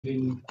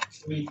In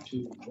 3,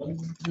 2,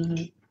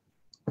 1.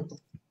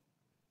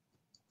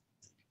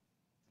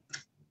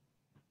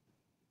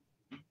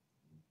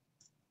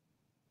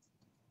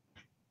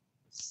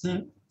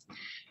 So,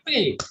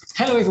 okay,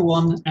 hello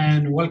everyone,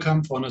 and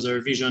welcome for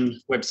another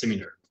Vision web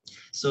seminar.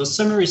 So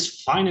summer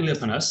is finally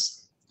upon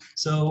us.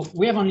 So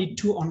we have only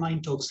 2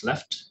 online talks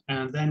left,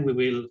 and then we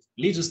will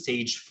leave the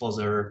stage for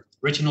the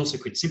retinal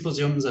circuit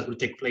symposiums that will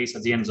take place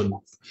at the end of the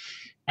month.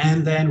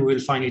 And then we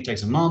will finally take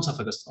the month of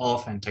August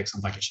off and take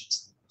some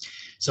vacations.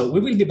 So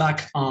we will be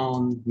back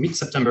on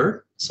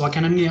mid-September, so I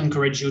can only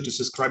encourage you to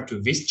subscribe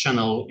to this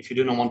channel if you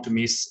do not want to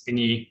miss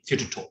any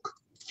future talk.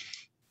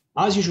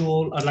 As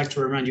usual, I'd like to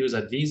remind you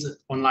that these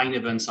online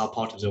events are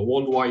part of the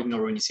worldwide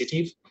Neuro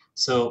initiative.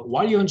 So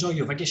while you enjoy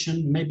your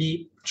vacation,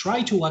 maybe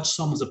try to watch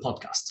some of the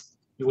podcasts.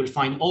 You will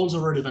find all the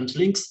relevant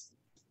links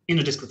in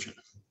the description.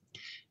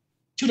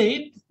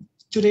 Today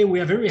we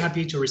are very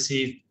happy to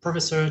receive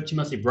Professor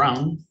Timothy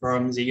Brown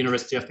from the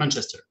University of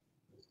Manchester.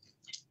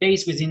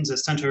 Based within the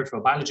Centre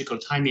for Biological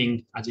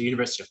Timing at the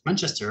University of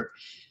Manchester,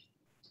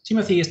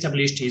 Timothy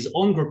established his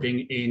own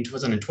grouping in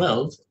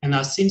 2012 and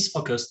has since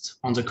focused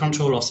on the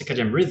control of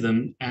circadian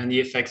rhythm and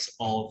the effects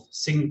of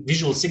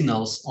visual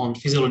signals on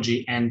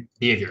physiology and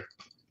behavior.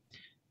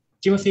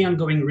 Timothy's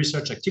ongoing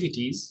research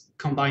activities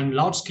combine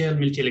large-scale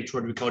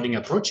multi-electrode recording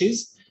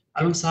approaches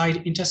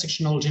alongside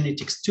intersectional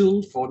genetics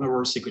tool for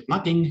neural circuit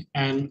mapping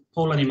and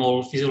whole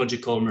animal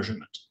physiological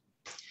measurement.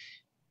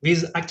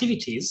 These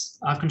activities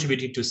have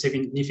contributed to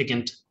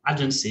significant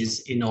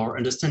advances in our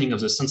understanding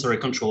of the sensory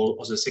control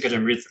of the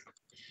circadian rhythm,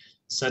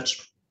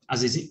 such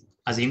as the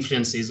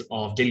influences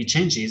of daily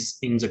changes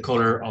in the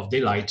color of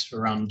daylight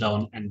around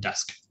dawn and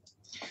dusk,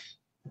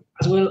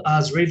 as well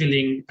as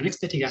revealing an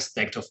aesthetic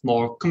aspect of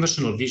more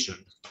conventional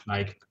vision,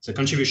 like the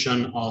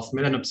contribution of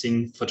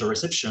melanopsin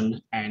photoreception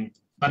and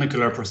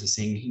binocular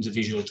processing in the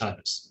visual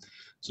thalamus.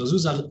 So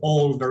those are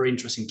all very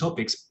interesting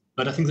topics,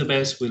 but I think the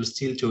best will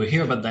still to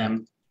hear about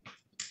them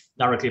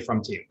directly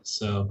from Tim.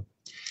 So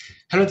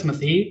hello,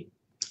 Timothy.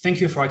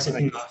 Thank you for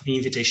accepting the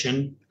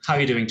invitation. How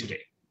are you doing today?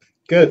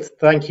 Good.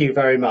 Thank you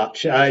very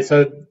much.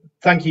 So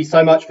thank you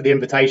so much for the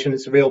invitation.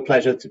 It's a real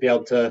pleasure to be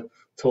able to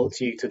talk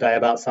to you today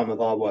about some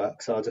of our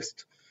work. So I'll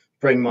just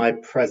bring my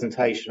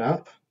presentation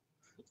up.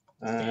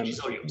 It's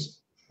all yours.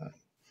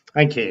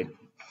 Thank you.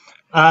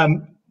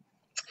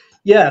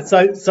 Yeah,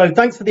 so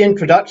thanks for the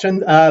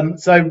introduction.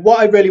 So what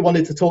I really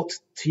wanted to talk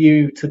to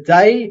you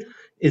today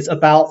is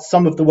about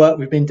some of the work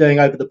we've been doing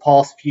over the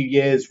past few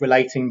years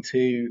relating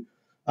to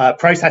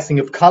processing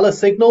of color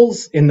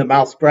signals in the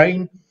mouse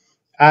brain.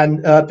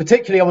 And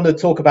particularly, I want to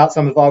talk about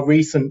some of our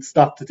recent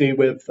stuff to do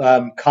with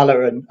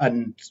color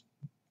and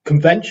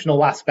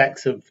conventional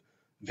aspects of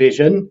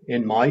vision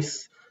in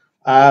mice.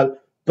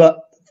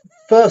 But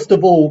first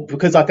of all,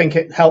 because I think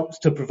it helps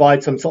to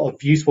provide some sort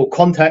of useful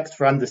context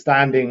for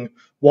understanding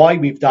why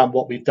we've done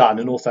what we've done,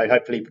 and also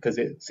hopefully because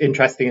it's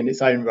interesting in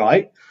its own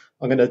right,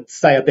 I'm going to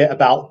say a bit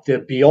about the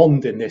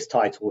beyond in this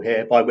title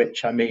here, by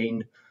which I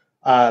mean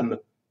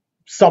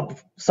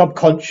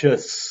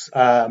subconscious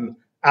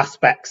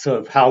aspects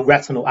of how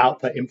retinal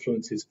output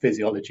influences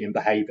physiology and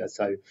behavior.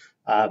 So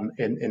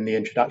in the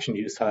introduction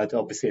you just heard,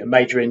 obviously a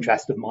major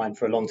interest of mine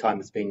for a long time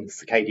has been the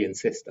circadian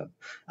system.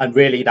 And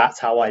really that's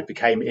how I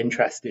became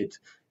interested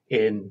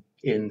in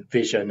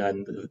vision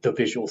and the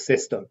visual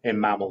system in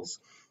mammals.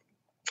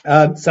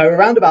 So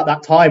around about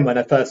that time when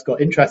I first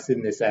got interested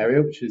in this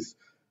area, which is,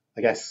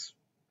 I guess,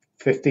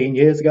 15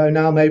 years ago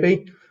now,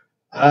 maybe,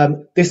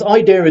 this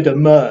idea had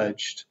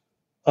emerged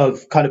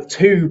of kind of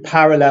 2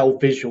 parallel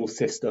visual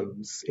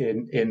systems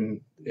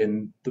in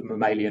the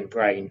mammalian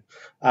brain.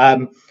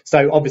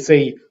 So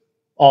obviously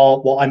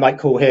what I might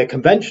call here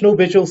conventional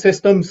visual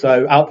systems,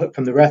 so output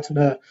from the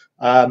retina,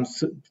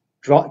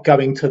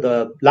 going to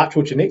the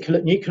lateral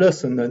geniculate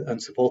nucleus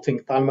and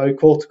supporting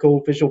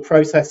thalamocortical visual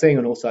processing,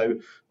 and also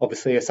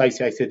obviously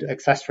associated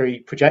accessory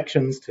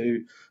projections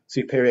to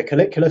superior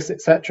colliculus,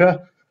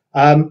 etc.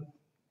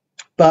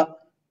 But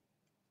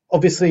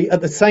obviously, at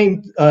the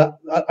same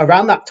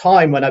around that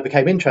time when I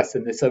became interested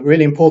in this, a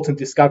really important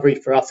discovery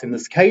for us in the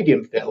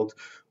circadian field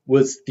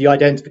was the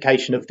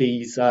identification of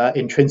these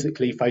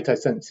intrinsically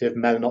photosensitive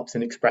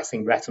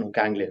melanopsin-expressing retinal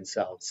ganglion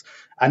cells.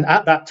 And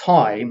at that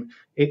time,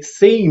 it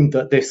seemed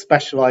that this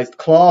specialized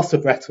class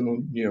of retinal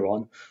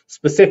neuron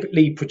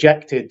specifically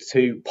projected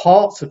to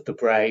parts of the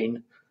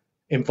brain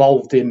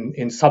involved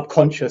in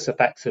subconscious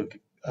effects of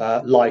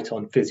light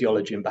on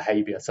physiology and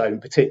behavior. So in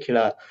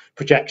particular,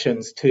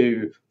 projections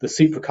to the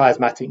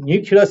suprachiasmatic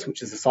nucleus,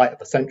 which is the site of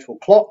the central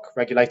clock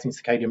regulating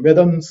circadian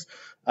rhythms,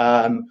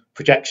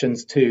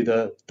 projections to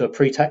the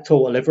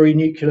pretectal olivary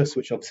nucleus,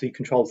 which obviously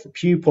controls the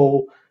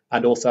pupil,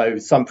 and also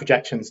some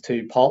projections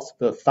to parts of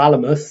the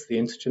thalamus, the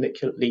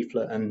intergeniculate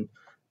leaflet and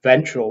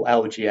ventral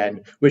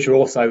LGN, which are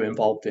also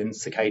involved in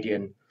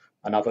circadian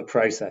and other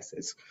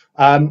processes.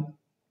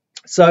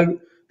 So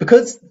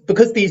because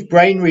these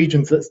brain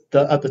regions that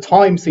at the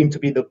time seem to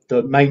be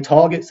the main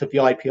targets of the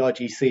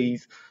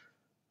IPRGCs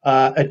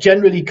are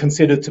generally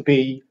considered to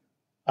be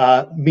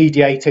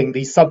mediating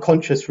these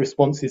subconscious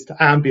responses to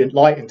ambient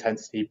light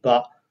intensity,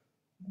 but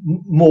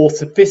more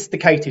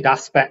sophisticated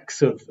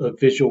aspects of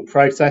visual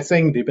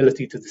processing, the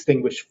ability to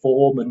distinguish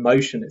form and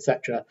motion,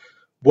 etc.,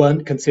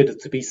 weren't considered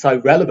to be so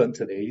relevant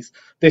to these.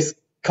 This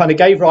kind of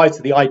gave rise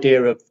to the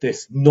idea of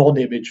this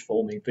non-image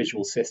forming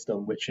visual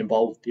system, which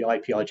involved the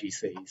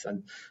IPRGCs,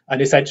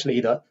 and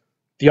essentially that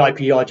the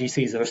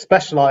IPRGCs are a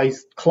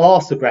specialized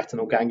class of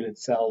retinal ganglion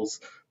cells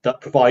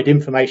that provide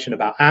information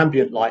about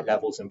ambient light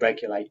levels and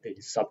regulate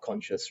these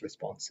subconscious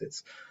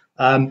responses.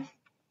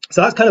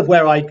 So that's kind of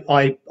where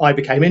I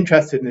became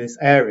interested in this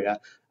area.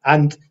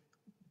 And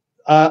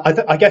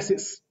I guess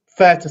it's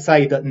fair to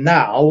say that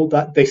now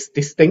that this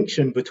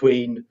distinction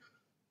between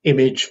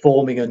image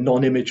forming and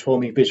non-image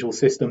forming visual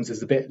systems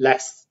is a bit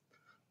less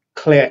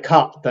clear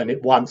cut than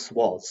it once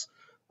was.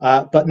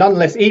 But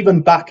nonetheless,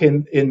 even back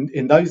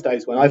in those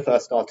days when I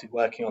first started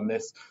working on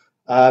this,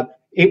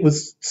 it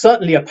was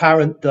certainly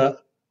apparent that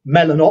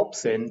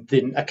melanopsin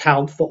didn't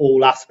account for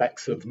all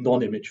aspects of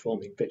non-image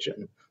forming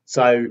vision.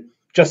 So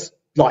just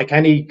like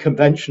any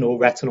conventional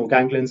retinal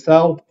ganglion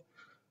cell,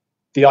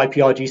 the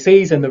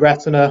IPRGCs in the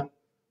retina,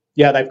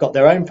 yeah, they've got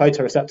their own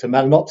photoreceptor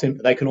melanopsin,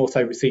 but they can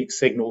also receive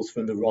signals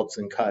from the rods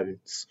and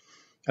cones.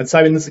 And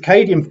so in the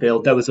circadian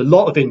field, there was a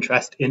lot of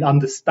interest in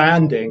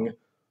understanding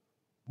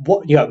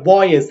what,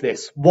 why is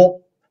this?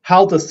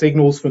 How do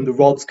signals from the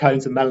rods,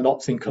 cones, and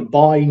melanopsin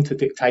combine to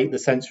dictate the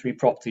sensory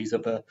properties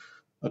of the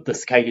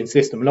circadian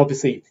system? And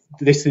obviously,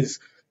 this is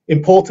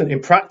important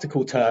in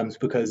practical terms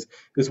because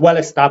it's well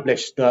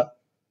established that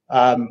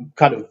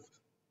kind of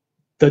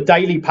the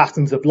daily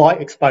patterns of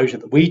light exposure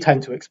that we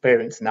tend to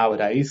experience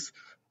nowadays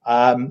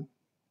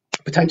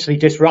potentially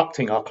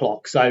disrupting our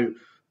clock. So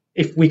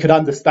if we could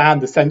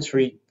understand the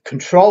sensory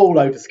control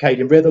over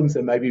circadian rhythms,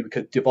 then maybe we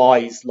could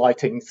devise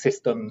lighting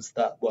systems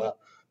that were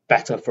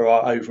better for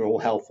our overall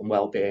health and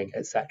well-being,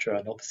 etc.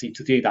 And obviously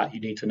to do that, you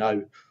need to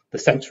know the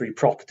sensory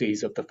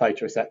properties of the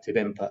photoreceptive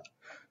input.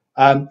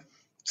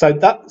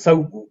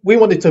 So we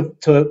wanted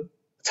to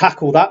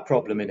tackle that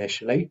problem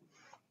initially.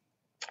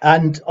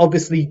 And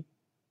obviously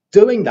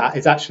doing that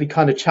is actually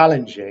kind of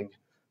challenging.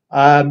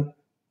 And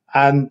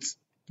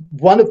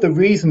one of the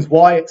reasons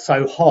why it's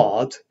so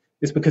hard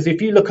is because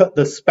if you look at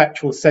the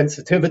spectral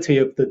sensitivity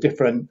of the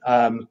different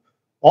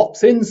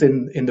opsins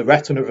in the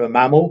retina of a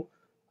mammal,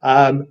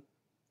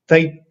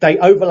 they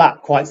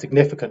overlap quite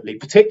significantly,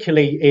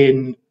 particularly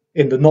in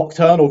the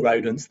nocturnal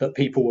rodents that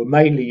people were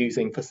mainly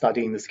using for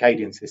studying the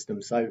circadian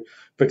system. So,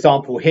 for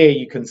example, here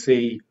you can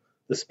see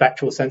the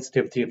spectral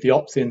sensitivity of the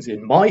opsins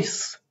in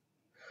mice.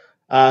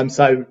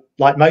 So,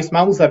 like most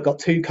mammals, they've got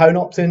two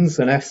conopsins,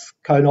 an S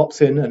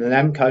conopsin and an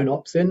M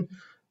conopsin.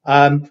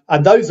 And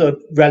those are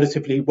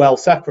relatively well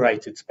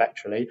separated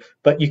spectrally,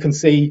 but you can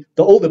see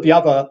that all of the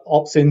other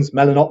opsins,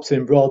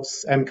 melanopsin,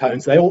 rods, M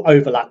cones, they all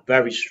overlap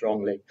very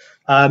strongly.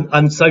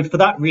 And so for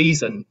that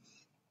reason,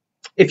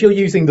 if you're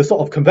using the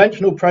sort of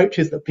conventional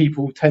approaches that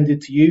people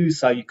tended to use,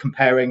 so you're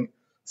comparing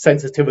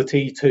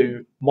sensitivity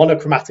to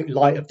monochromatic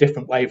light of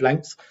different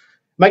wavelengths,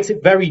 makes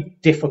it very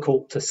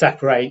difficult to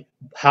separate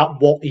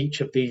what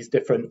each of these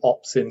different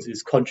opsins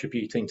is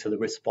contributing to the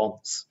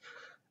response.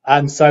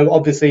 And so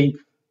obviously,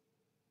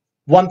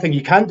 one thing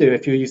you can do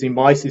if you're using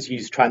mice is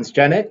use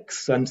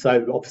transgenics. And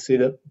so obviously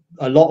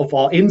a lot of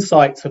our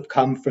insights have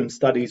come from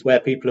studies where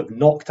people have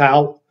knocked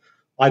out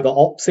either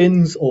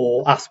opsins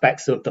or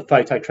aspects of the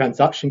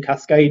phototransduction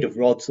cascade of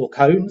rods or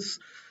cones.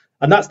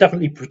 And that's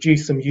definitely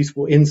produced some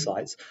useful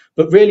insights.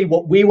 But really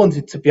what we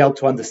wanted to be able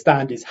to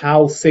understand is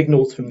how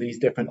signals from these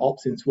different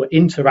opsins were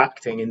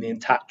interacting in the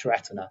intact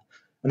retina.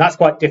 And that's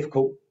quite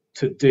difficult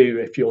to do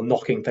if you're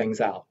knocking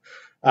things out.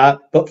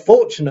 But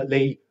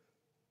fortunately,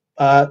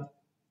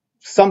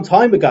 some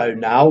time ago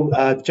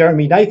now,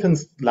 Jeremy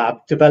Nathan's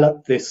lab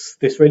developed this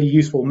really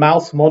useful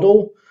mouse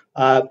model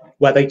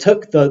where they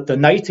took the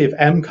native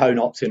M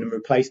conopsin and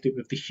replaced it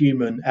with the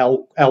human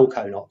L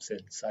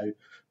conopsin. So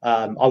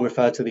I'll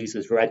refer to these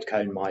as red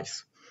cone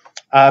mice.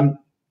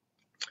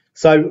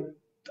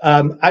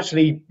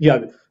 Actually,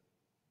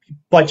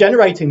 by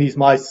generating these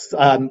mice,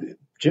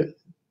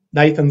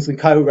 Nathan's and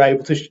co were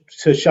able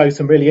to show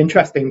some really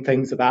interesting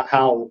things about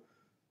how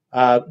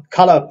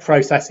color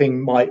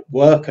processing might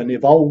work and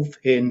evolve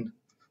in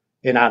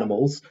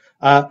animals.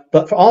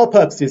 But for our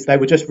purposes, they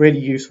were just really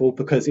useful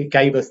because it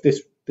gave us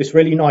this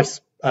really nice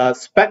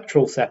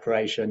spectral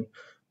separation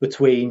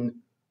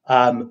between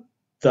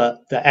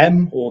the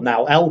M, or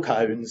now L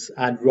cones,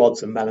 and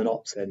rods and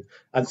melanopsin.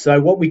 And so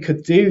what we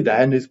could do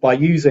then is by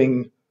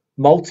using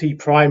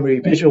multi-primary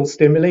visual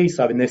stimuli,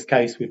 so in this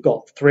case we've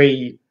got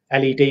 3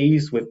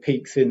 LEDs with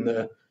peaks in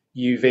the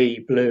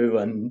UV, blue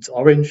and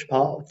orange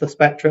part of the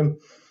spectrum,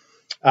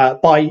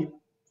 by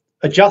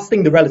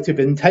adjusting the relative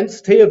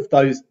intensity of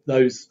those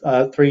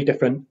 3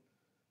 different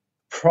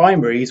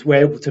primaries,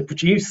 we're able to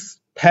produce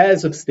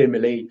pairs of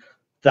stimuli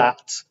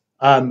that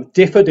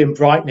differed in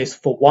brightness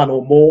for one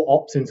or more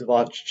opsins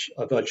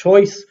of our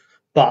choice,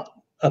 but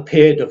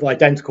appeared of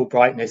identical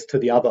brightness to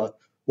the other,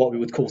 what we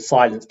would call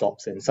silenced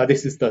opsins. So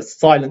this is the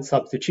silent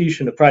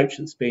substitution approach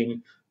that's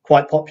been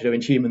quite popular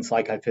in human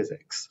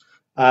psychophysics.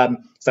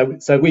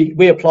 So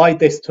we applied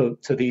this to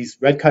these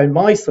red cone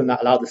mice, and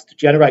that allowed us to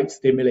generate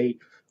stimuli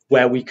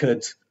where we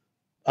could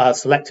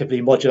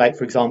selectively modulate,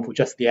 for example,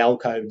 just the L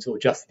cones or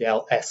just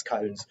the S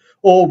cones,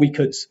 or we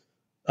could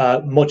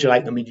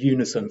modulate them in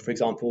unison, for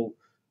example,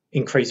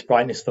 increase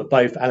brightness for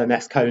both L and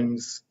S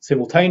cones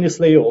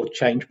simultaneously, or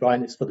change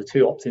brightness for the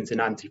two opsins in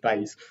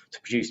antiphase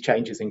to produce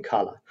changes in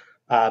color,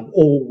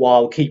 all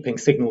while keeping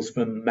signals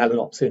from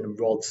melanopsin and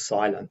rods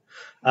silent.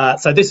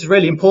 So this is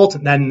really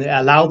important then. It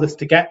allowed us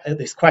to get at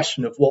this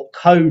question of what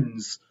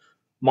cones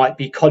might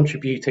be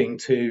contributing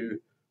to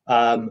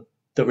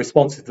the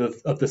responses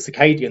of the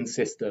circadian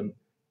system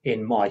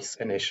in mice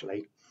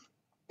initially.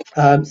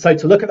 So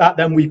to look at that,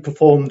 then we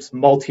performed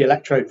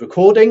multi-electrode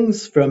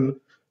recordings from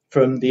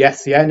the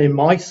SCN in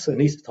mice,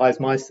 anesthetized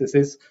mice this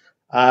is.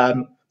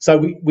 So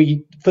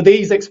we for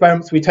these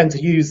experiments, we tend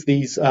to use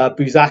these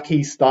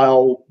Buzaki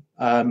style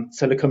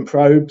silicon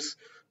probes.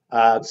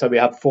 So we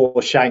have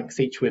 4 shanks,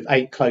 each with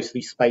 8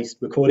 closely spaced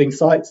recording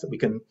sites that we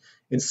can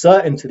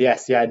insert into the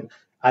SCN,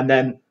 and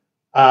then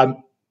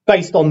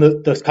based on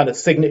the kind of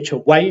signature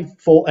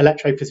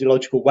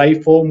electrophysiological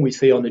waveform we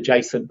see on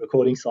adjacent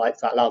recording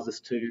sites, that allows us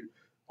to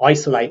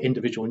isolate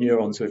individual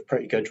neurons with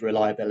pretty good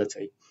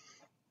reliability.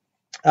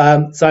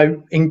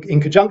 So in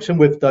conjunction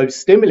with those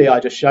stimuli I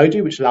just showed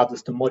you, which allowed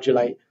us to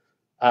modulate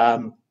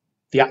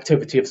the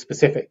activity of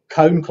specific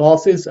cone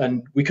classes,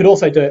 and we could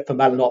also do it for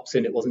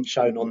melanopsin. It wasn't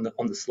shown on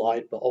the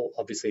slide, but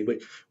obviously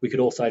we could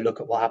also look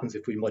at what happens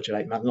if we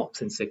modulate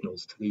melanopsin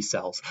signals to these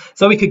cells.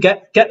 So we could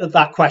get at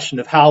that question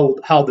of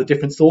how the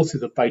different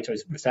sources of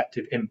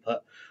photoreceptive input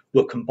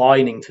were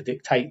combining to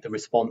dictate the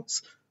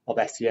response of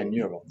SCN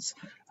neurons.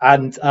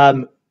 And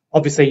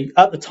obviously,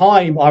 at the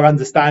time, our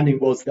understanding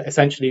was that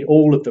essentially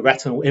all of the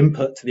retinal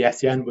input to the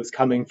SCN was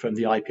coming from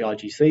the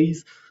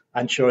IPRGCs.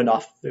 And sure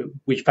enough,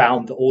 we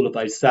found that all of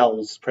those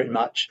cells pretty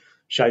much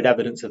showed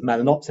evidence of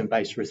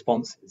melanopsin-based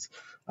responses.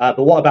 But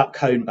what about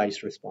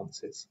cone-based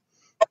responses?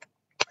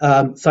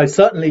 So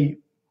certainly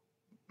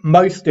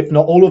most, if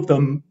not all of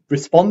them,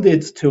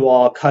 responded to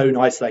our cone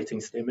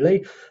isolating stimuli,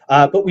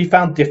 but we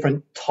found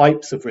different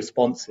types of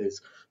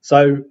responses.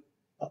 So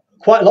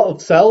quite a lot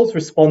of cells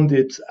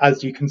responded,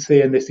 as you can see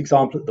in this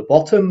example at the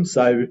bottom.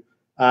 So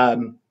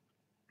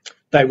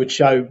they would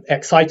show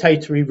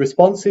excitatory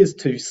responses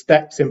to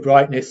steps in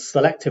brightness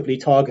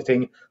selectively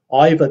targeting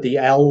either the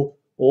L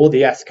or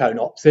the S cone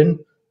opsin,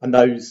 and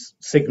those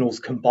signals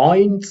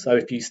combined. So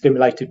if you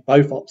stimulated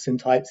both opsin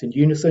types in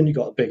unison, you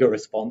got a bigger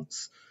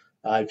response.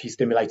 If you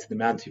stimulated them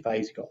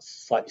antiphase, you got a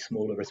slightly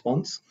smaller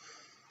response.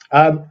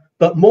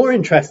 But more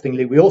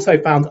interestingly, we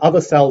also found other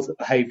cells that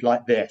behaved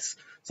like this.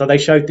 So they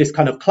showed this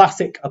kind of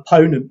classic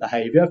opponent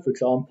behavior, for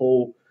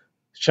example,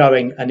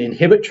 showing an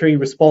inhibitory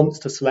response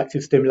to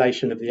selective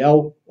stimulation of the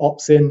L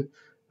opsin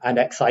and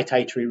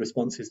excitatory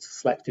responses to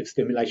selective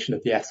stimulation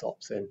of the S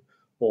opsin,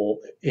 or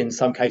in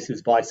some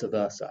cases vice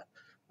versa.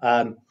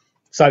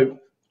 So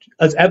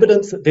as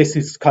evidence that this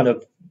is kind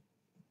of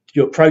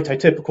your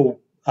prototypical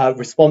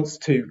response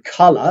to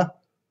color,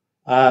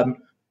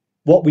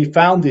 what we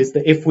found is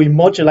that if we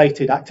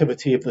modulated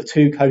activity of the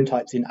two cone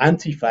types in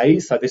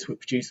antiphase, so this would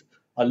produce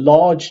a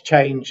large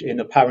change in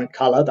apparent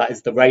color, that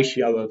is the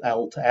ratio of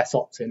L to S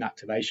opsin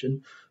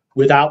activation,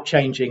 without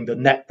changing the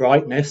net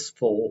brightness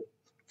for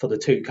the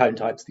two cone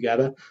types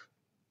together,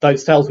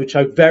 those cells would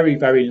show very,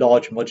 very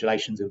large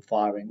modulations in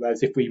firing.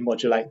 Whereas if we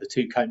modulate the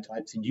two cone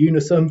types in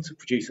unison to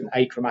produce an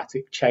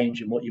achromatic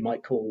change in what you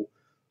might call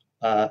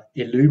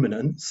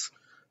illuminance,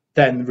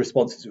 then the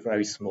responses are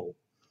very small.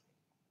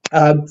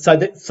 So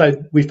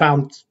we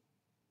found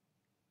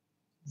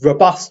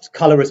robust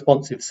color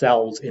responsive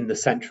cells in the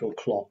central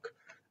clock,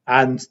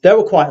 and there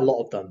were quite a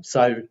lot of them.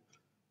 So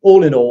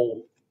all in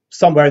all,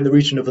 somewhere in the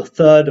region of a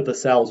third of the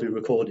cells we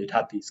recorded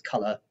had these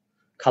color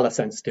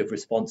sensitive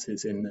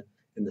responses in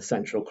the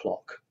central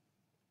clock.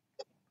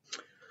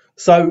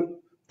 So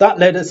that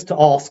led us to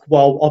ask,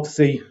 well,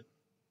 obviously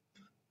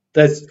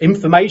there's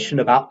information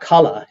about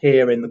color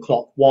here in the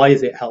clock. Why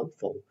is it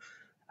helpful?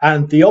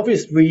 And the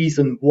obvious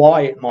reason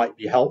why it might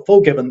be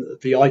helpful, given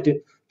that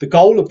the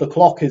goal of the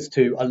clock is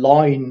to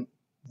align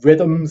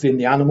rhythms in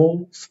the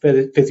animal's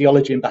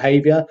physiology and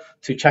behavior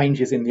to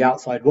changes in the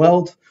outside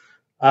world.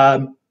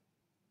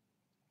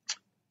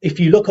 If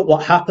you look at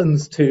what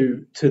happens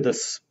to the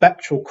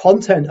spectral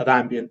content of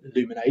ambient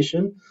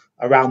illumination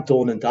around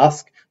dawn and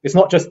dusk, it's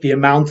not just the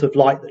amount of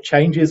light that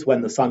changes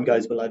when the sun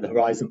goes below the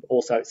horizon, but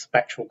also its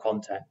spectral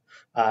content.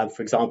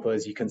 For example,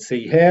 as you can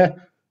see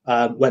here,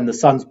 when the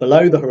sun's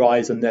below the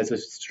horizon, there's a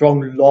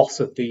strong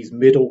loss of these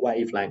middle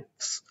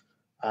wavelengths,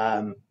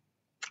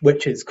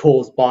 which is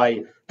caused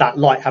by that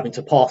light having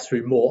to pass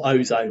through more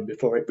ozone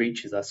before it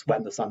reaches us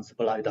when the sun's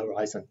below the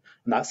horizon,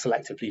 and that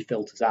selectively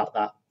filters out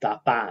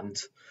that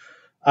band.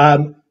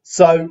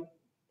 So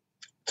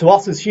to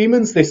us as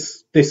humans,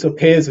 this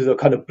appears as a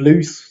kind of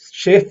blue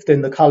shift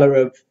in the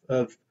color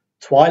of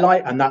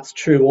twilight, and that's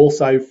true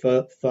also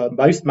for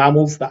most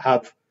mammals that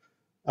have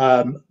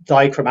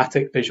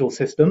dichromatic visual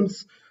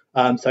systems.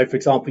 So for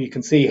example, you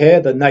can see here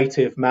the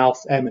native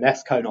mouse M and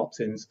S cone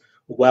opsins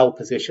well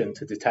positioned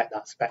to detect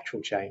that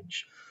spectral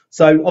change.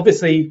 So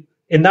obviously,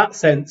 in that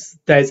sense,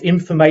 there's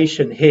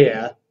information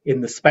here in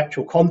the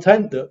spectral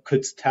content that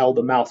could tell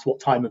the mouse what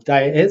time of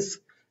day it is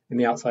in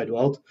the outside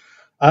world.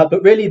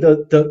 But really,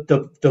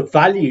 the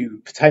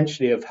value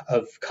potentially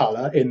of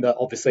color in that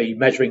obviously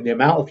measuring the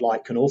amount of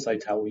light can also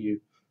tell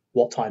you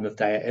what time of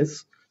day it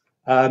is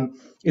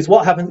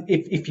what happens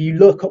if you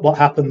look at what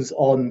happens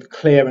on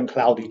clear and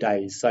cloudy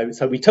days.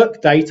 So we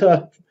took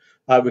data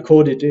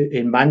recorded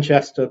in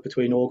Manchester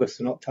between August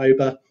and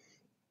October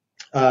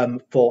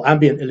for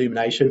ambient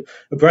illumination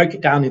and broke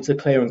it down into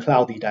clear and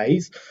cloudy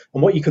days.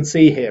 And what you can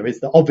see here is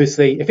that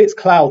obviously if it's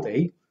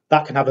cloudy,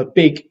 that can have a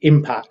big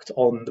impact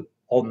on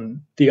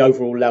the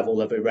overall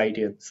level of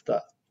irradiance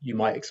that you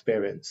might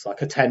experience,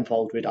 like a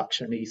 10-fold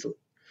reduction easily.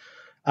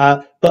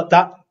 But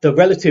the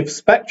relative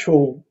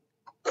spectral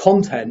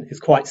content is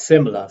quite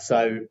similar.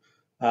 So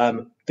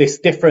this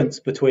difference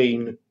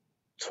between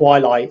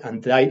twilight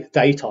and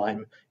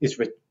daytime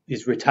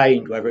is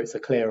retained whether it's a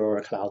clear or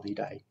a cloudy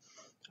day.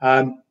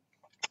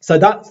 So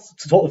that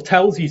sort of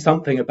tells you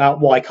something about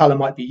why color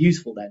might be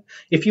useful then.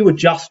 If you were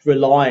just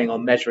relying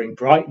on measuring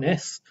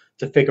brightness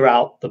to figure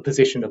out the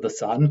position of the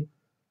sun,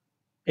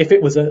 if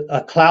it was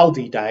a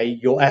cloudy day,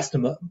 your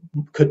estimate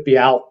could be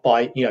out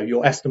by,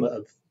 your estimate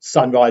of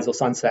sunrise or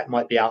sunset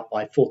might be out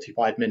by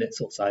 45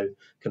 minutes or so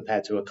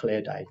compared to a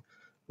clear day.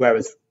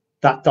 Whereas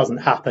that doesn't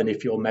happen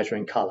if you're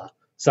measuring color.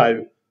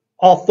 So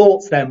our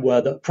thoughts then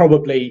were that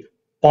probably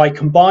by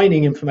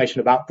combining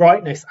information about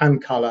brightness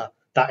and color,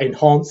 that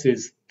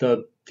enhances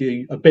the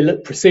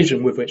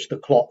precision with which the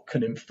clock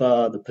can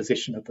infer the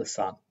position of the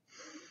sun.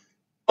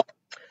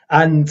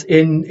 And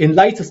in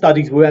later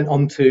studies, we went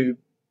on to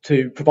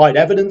provide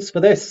evidence for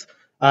this.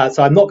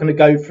 So I'm not going to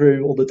go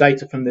through all the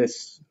data from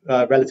this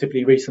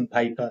relatively recent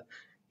paper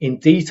in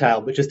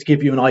detail, but just to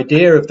give you an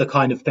idea of the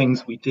kind of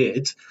things we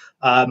did,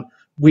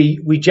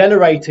 we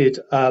generated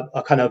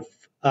a kind of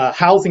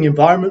housing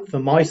environment for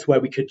mice where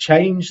we could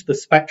change the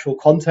spectral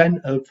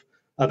content of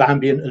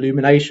ambient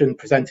illumination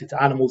presented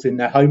to animals in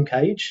their home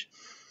cage.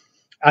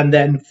 And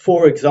then,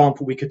 for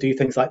example, we could do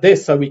things like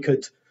this. So we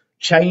could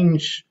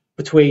change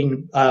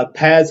between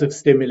pairs of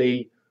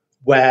stimuli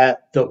where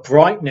the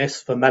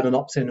brightness for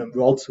melanopsin and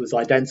rods was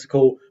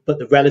identical, but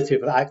the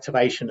relative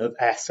activation of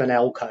S and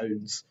L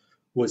cones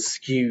was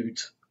skewed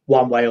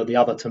one way or the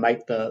other to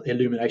make the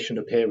illumination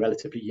appear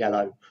relatively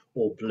yellow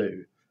or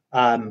blue.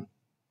 And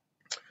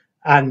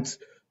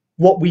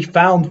what we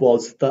found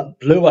was that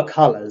bluer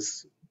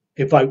colors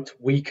evoked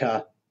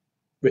weaker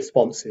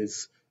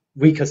responses,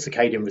 weaker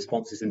circadian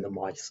responses in the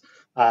mice.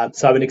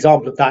 So an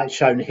example of that is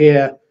shown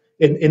here.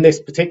 In this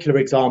particular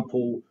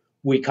example,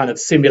 we kind of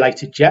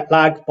simulated jet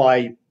lag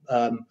by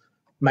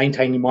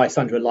maintaining mice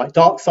under a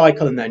light-dark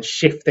cycle and then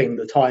shifting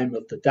the time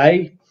of the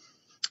day.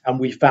 And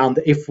we found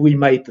that if we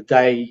made the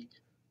day's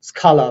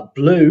color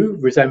blue,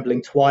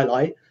 resembling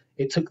twilight,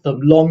 it took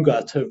them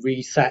longer to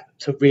reset,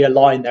 to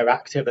realign their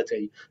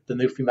activity than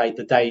if we made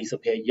the days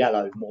appear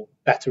yellow,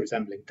 better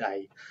resembling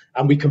day.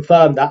 And we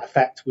confirmed that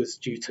effect was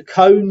due to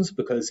cones,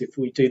 because if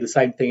we do the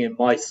same thing in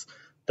mice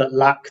that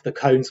lack the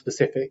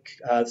cone-specific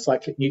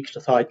cyclic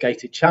nucleotide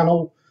gated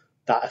channel,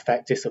 that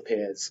effect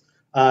disappears.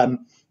 And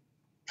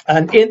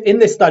in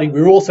this study,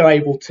 we were also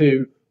able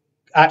to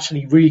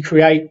actually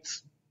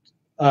recreate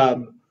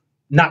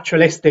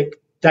naturalistic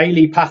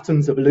daily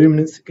patterns of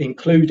luminance,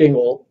 including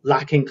or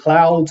lacking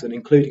clouds and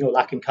including or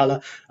lacking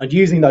color. And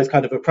using those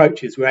kind of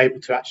approaches, we're able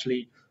to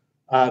actually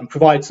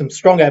provide some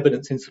strong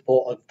evidence in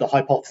support of the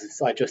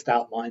hypothesis I just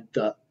outlined,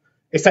 that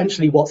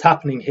essentially what's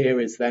happening here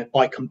is that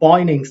by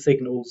combining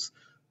signals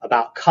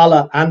about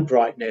color and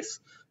brightness,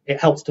 it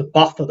helps to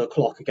buffer the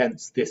clock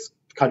against this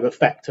kind of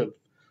effect of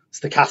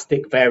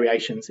stochastic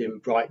variations in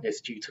brightness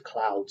due to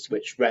clouds,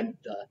 which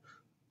render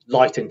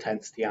light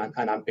intensity and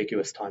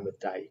ambiguous time of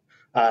day.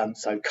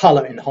 So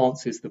color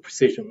enhances the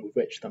precision with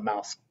which the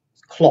mouse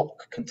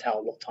clock can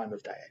tell what time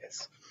of day it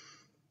is.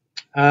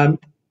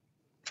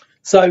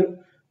 So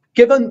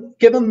given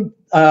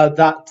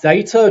that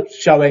data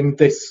showing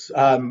this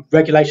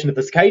regulation of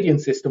the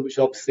circadian system, which is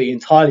obviously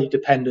entirely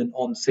dependent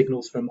on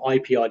signals from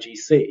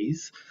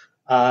iPRGCs,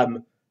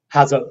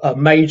 has a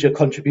major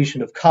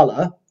contribution of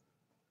color,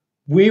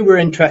 we were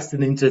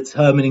interested in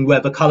determining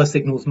whether color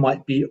signals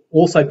might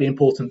also be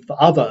important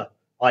for other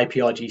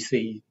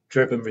iPRGC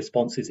driven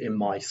responses in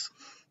mice.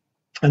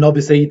 And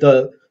obviously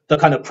the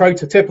kind of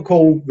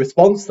prototypical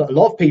response that a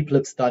lot of people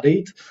have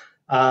studied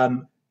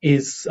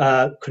is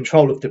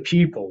control of the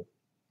pupil.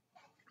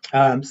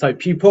 So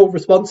pupil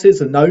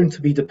responses are known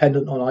to be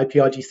dependent on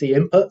iPRGC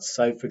inputs.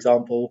 So for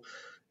example,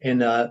 in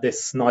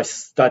this nice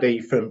study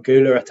from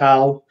Gula et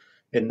al.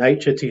 In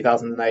Nature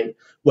 2008,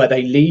 where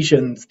they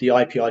lesioned the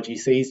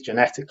iPRGCs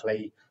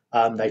genetically,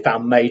 they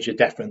found major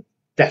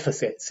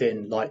deficits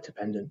in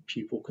light-dependent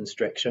pupil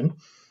constriction.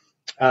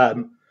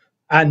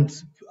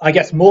 And I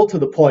guess more to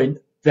the point,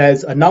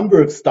 there's a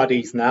number of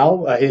studies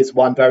now, here's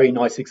one very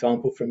nice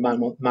example from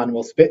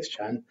Manuel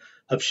Spitzchan,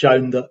 have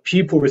shown that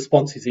pupil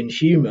responses in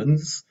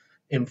humans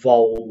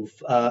involve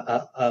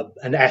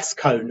an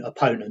S-cone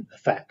opponent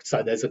effect.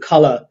 So there's a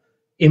color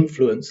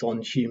influence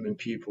on human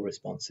pupil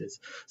responses.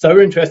 So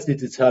we're interested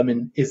to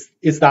determine,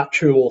 is that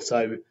true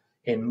also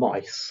in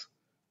mice?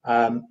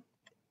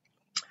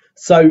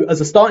 So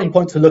as a starting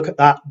point to look at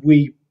that,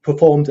 we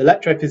performed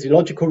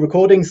electrophysiological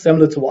recordings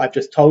similar to what I've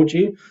just told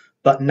you,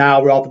 but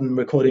now rather than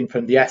recording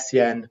from the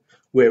SCN,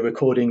 we're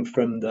recording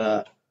from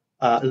the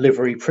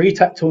livery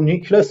pretectal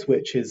nucleus,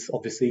 which is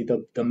obviously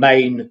the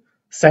main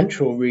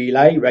central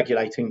relay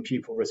regulating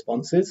pupil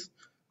responses.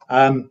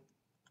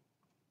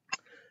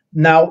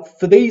 Now,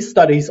 for these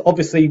studies,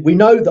 obviously, we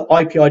know that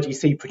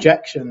IPRGC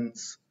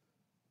projections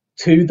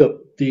to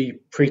the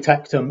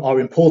pretectum are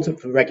important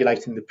for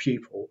regulating the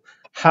pupil.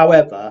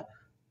 However,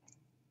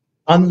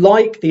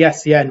 unlike the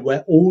SCN,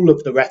 where all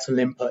of the retinal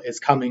input is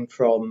coming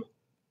from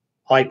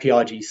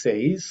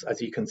IPRGCs,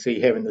 as you can see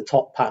here in the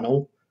top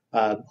panel,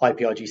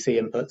 IPRGC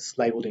inputs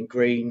labeled in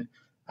green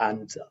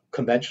and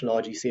conventional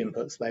RGC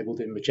inputs labeled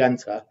in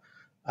magenta.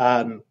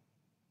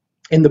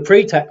 In the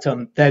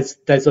pretectum,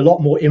 there's a lot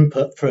more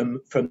input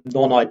from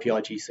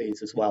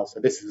non-IPRGCs as well. So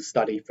this is a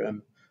study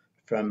from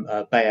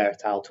Bayer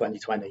et al.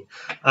 2020.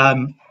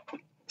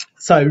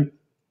 So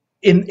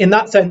in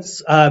that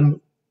sense,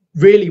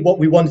 really what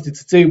we wanted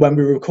to do when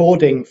we were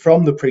recording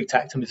from the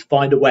pretectum is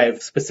find a way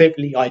of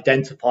specifically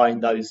identifying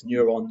those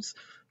neurons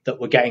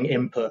that were getting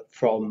input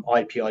from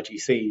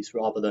IPRGCs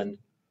rather than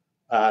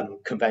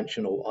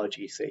conventional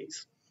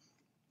RGCs.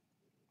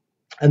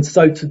 And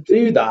so to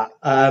do that,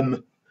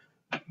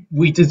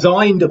 we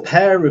designed a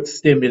pair of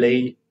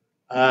stimuli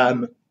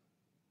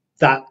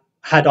that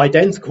had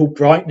identical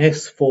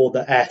brightness for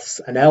the S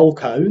and L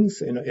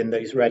cones in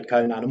these red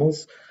cone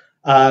animals,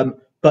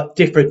 but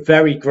differed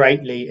very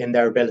greatly in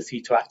their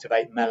ability to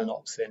activate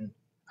melanopsin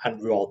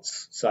and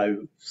rods,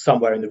 so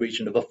somewhere in the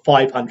region of a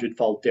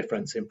 500-fold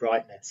difference in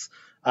brightness.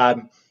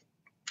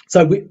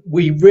 So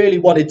we really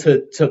wanted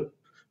to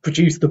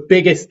produce the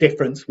biggest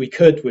difference we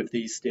could with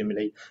these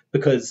stimuli,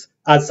 because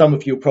as some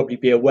of you will probably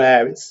be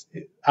aware,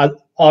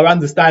 our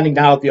understanding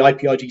now of the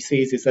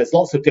IPRGCs is there's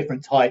lots of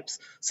different types,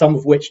 some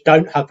of which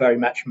don't have very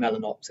much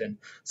melanopsin.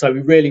 So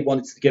we really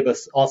wanted to give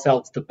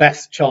ourselves the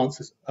best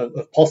chances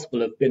of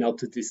possible of being able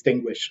to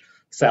distinguish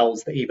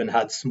cells that even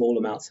had small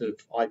amounts of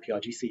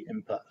IPRGC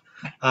input.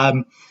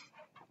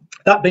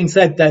 That being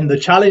said, then the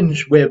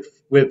challenge with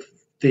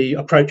the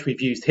approach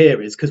we've used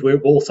here is, because we're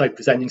also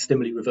presenting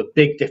stimuli with a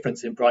big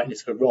difference in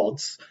brightness for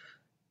rods,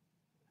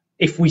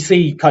 if we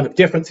see kind of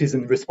differences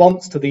in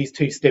response to these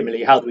two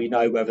stimuli, how do we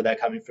know whether they're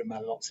coming from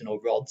melanopsin or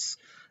rods?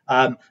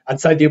 And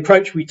so the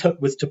approach we took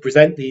was to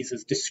present these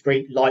as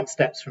discrete light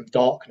steps from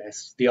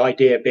darkness, the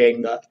idea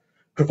being that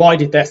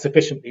provided they're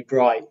sufficiently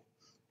bright,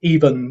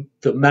 even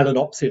the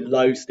melanopsin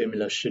low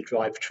stimulus should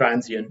drive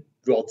transient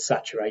rod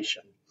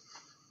saturation.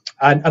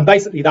 And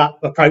basically that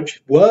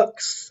approach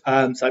works,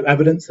 so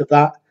evidence of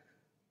that.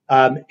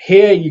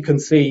 Here you can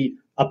see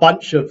a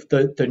bunch of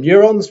the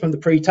neurons from the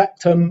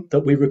pretectum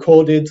that we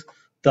recorded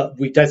that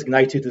we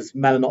designated as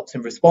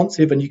melanopsin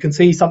responsive, and you can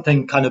see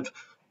something kind of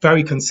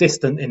very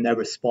consistent in their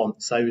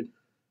response. So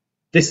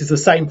this is the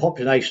same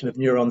population of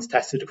neurons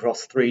tested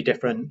across 3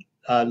 different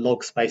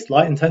log space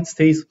light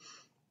intensities.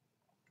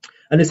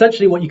 And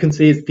essentially what you can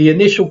see is the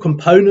initial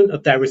component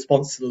of their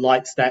response to the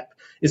light step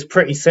is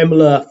pretty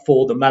similar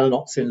for the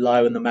melanopsin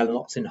low and the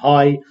melanopsin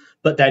high,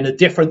 but then a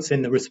difference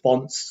in the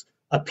response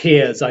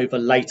appears over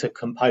later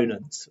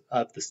components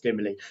of the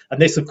stimuli. And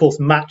this, of course,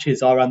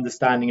 matches our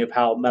understanding of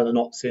how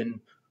melanopsin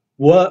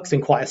works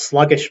in quite a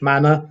sluggish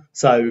manner.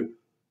 So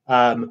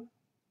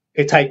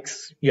it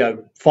takes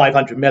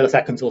 500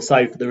 milliseconds or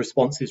so for the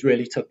responses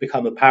really to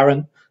become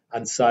apparent.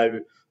 And so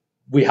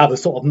we have a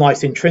sort of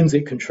nice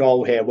intrinsic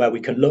control here where we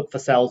can look for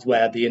cells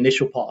where the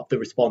initial part of the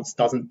response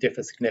doesn't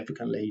differ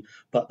significantly,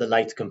 but the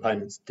later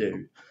components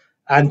do.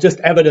 And just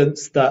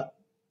evidence that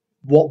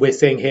what we're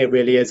seeing here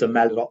really is a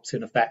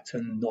melanopsin effect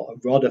and not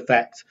a rod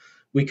effect.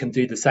 We can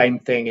do the same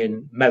thing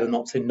in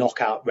melanopsin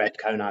knockout red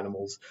cone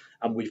animals,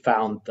 and we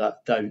found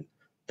that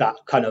that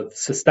kind of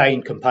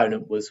sustained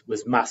component was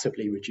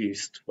massively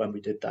reduced when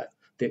we did the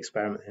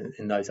experiment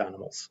in those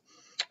animals.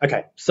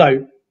 Okay,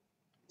 so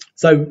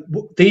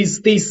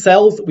these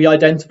cells that we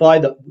identify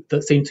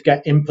that seem to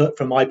get input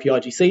from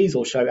IPRGCs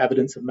or show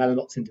evidence of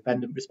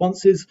melanopsin-dependent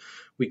responses,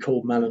 we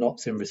call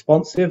melanopsin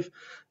responsive.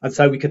 And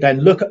so we could then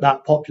look at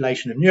that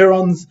population of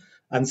neurons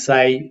and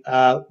say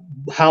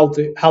how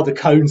the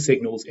cone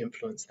signals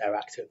influence their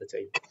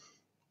activity.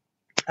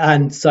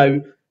 And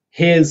so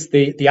here's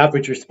the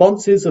average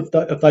responses of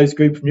those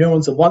group of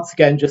neurons. And once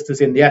again, just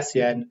as in the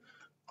SCN,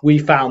 we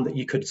found that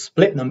you could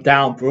split them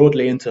down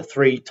broadly into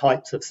 3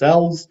 types of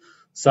cells.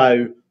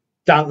 So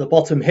down at the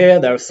bottom here,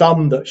 there are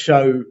some that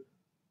show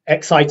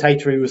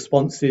excitatory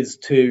responses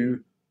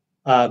to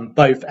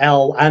both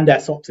L and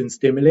S opsin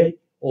stimuli,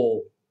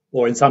 or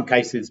in some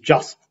cases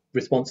just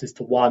responses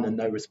to one and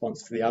no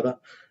response to the other.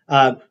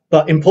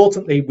 But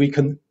importantly, we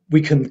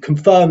can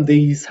confirm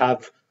these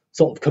have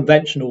sort of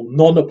conventional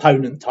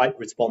non-opponent type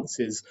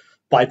responses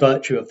by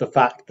virtue of the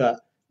fact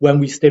that when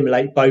we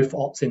stimulate both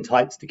opsin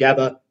types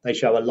together, they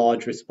show a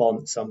large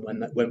response,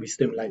 and when we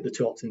stimulate the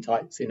two opsin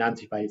types in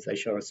antiphase, they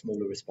show a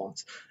smaller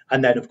response.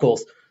 And then, of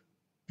course,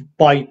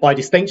 by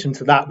distinction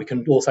to that, we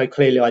can also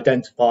clearly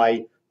identify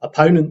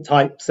opponent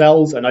type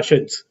cells. And I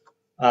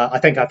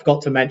think I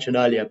forgot to mention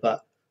earlier,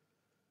 but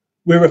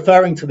we're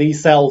referring to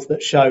these cells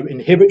that show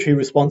inhibitory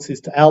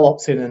responses to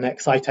L-opsin and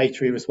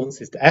excitatory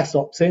responses to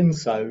S-opsin.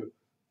 So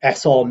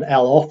S on,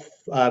 L off.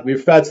 We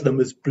refer to them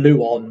as blue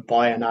on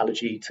by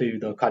analogy to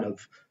the kind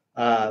of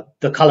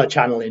the color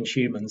channel in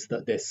humans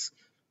that this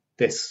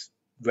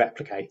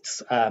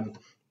replicates.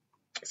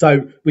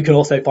 So we can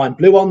also find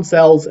blue on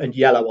cells and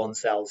yellow on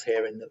cells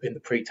here in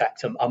the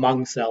pretectum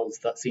among cells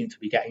that seem to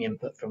be getting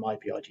input from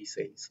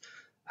IPRGCs.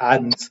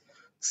 And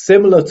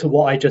similar to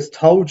what I just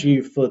told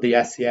you for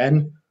the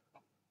SEN,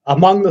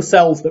 among the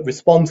cells that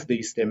respond to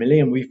these stimuli,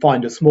 and we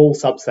find a small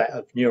subset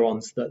of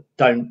neurons that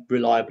don't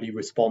reliably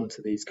respond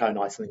to these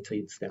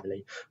cone-isolantine stimuli,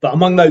 but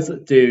among those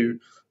that do,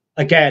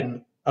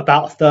 again,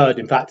 about a third,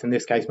 in fact, in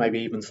this case,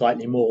 maybe even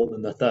slightly more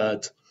than a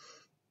third,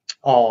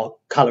 are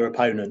color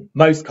opponent,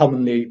 most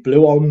commonly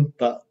blue on,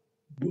 but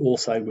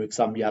also with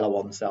some yellow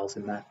on cells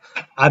in there.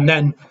 And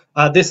then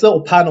this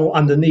little panel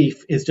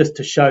underneath is just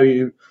to show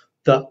you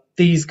that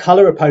these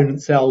color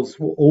opponent cells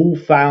were all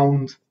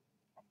found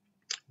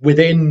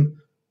within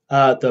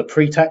the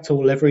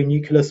pretectal livery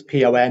nucleus,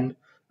 PON,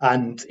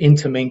 and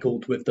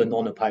intermingled with the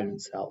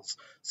non-opponent cells.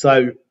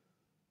 So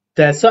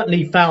they're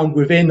certainly found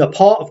within a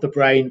part of the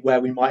brain where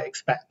we might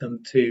expect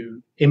them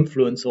to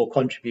influence or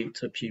contribute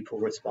to pupil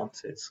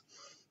responses.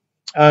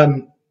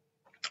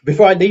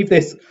 Before I leave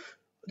this,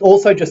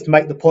 also just to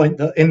make the point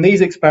that in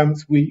these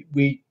experiments,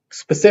 we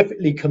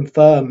specifically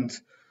confirmed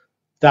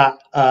that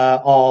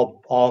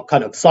our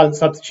kind of silent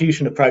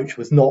substitution approach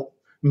was not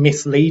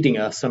misleading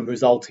us and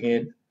resulting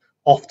in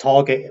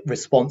off-target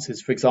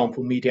responses, for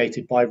example,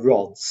 mediated by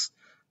rods.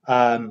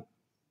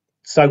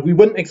 So we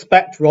wouldn't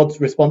expect rods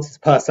responses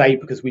per se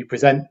because we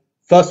present,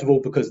 first of all,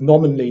 because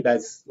nominally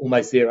there's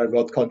almost zero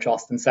rod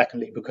contrast, and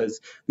secondly, because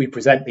we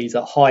present these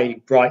at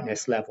high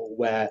brightness level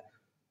where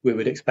we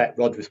would expect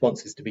rod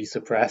responses to be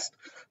suppressed.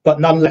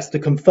 But nonetheless, to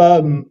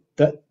confirm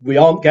that we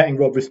aren't getting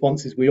rod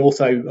responses, we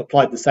also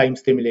applied the same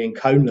stimuli in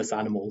coneless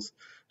animals.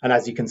 And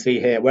as you can see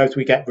here, whereas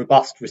we get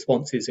robust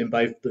responses in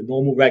both the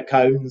normal red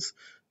cones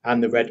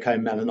and the red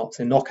cone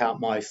melanopsin knockout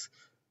mice,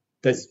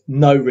 there's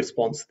no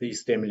response to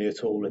these stimuli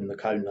at all in the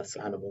coneless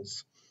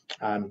animals.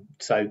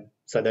 So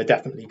they're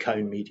definitely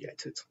cone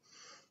mediated.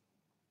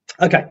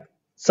 Okay,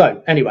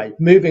 so anyway,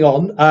 moving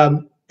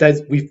on.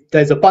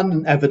 There's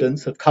abundant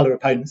evidence of color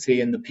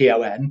opponency in the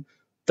PON.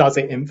 Does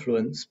it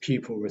influence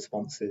pupil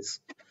responses?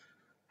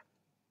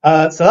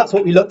 So that's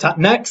what we looked at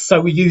next.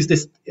 So we used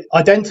this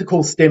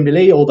identical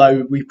stimuli,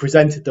 although we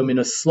presented them in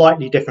a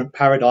slightly different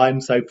paradigm.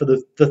 So for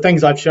the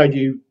things I've shown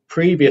you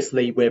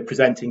previously, we're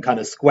presenting kind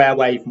of square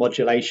wave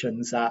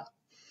modulations at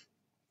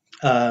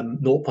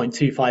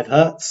 0.25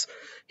 hertz.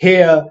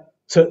 Here,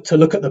 to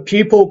look at the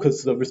pupil,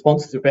 because the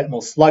responses are a bit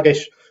more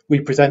sluggish, we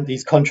present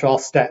these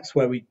contrast steps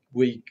where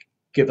we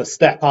give a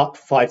step up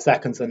for 5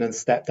 seconds and then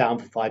step down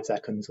for 5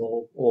 seconds,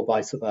 or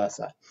vice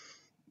versa.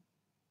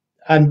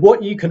 And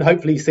what you can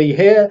hopefully see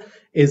here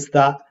is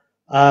that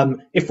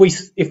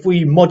if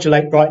we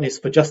modulate brightness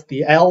for just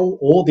the L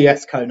or the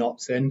S cone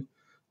opsin,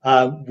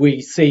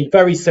 we see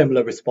very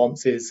similar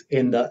responses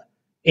in that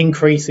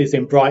increases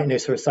in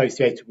brightness are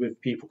associated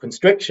with pupil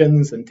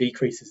constrictions and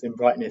decreases in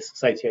brightness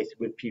associated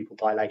with pupil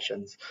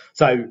dilations.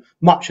 So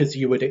much as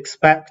you would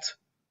expect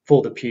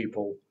for the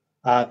pupil,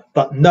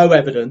 but no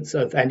evidence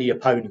of any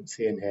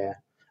opponency in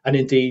here. And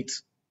indeed,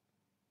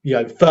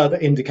 further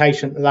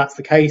indication that that's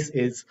the case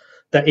is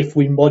that if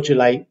we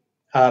modulate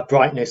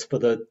brightness for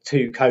the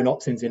two cone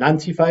opsins in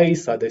antiphase,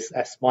 so this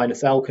S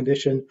minus L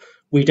condition,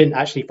 we didn't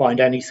actually find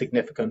any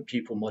significant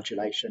pupil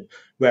modulation.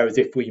 Whereas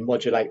if we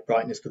modulate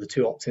brightness for the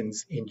two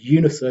opsins in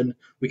unison,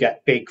 we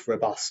get big,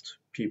 robust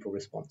pupil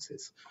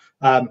responses.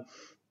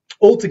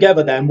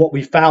 Altogether then, what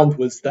we found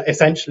was that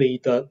essentially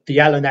the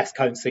L and S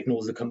cone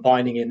signals are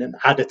combining in an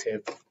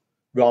additive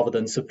rather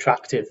than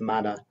subtractive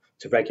manner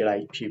to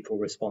regulate pupil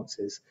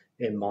responses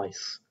in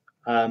mice.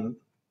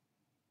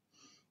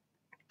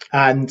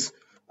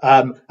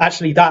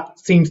 Actually, that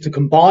seems to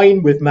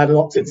combine with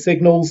melanopsin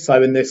signals.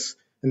 So in this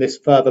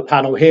further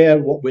panel here,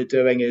 what we're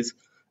doing is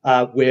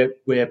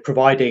we're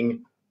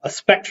providing a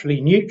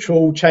spectrally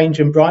neutral change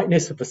in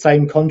brightness of the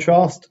same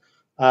contrast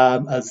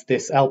as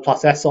this L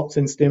plus S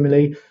opsin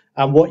stimuli.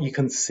 And what you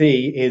can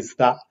see is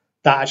that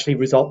actually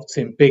results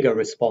in bigger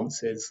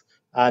responses.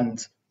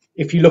 And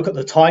if you look at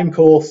the time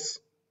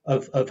course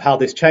of how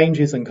this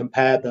changes and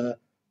compare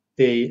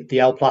the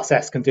L plus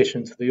S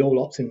condition to the all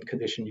opsin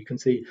condition, you can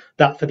see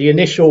that for the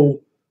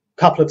initial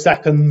couple of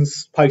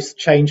seconds post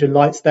change in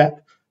light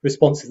step,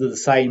 responses are the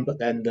same, but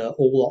then the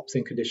all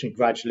opsin condition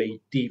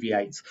gradually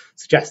deviates,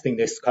 suggesting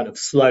this kind of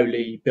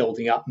slowly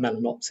building up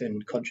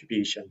melanopsin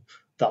contribution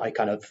that I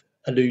kind of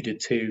alluded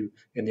to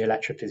in the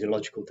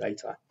electrophysiological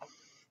data.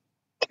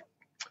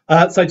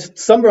 So to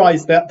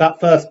summarize that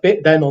first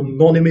bit then on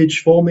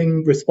non-image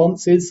forming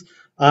responses,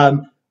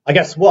 I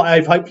guess what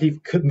I've hopefully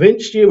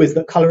convinced you is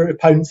that colour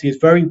opponency is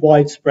very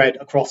widespread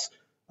across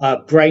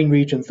brain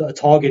regions that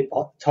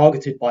are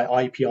targeted by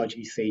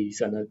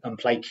IPRGCs and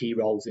play key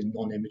roles in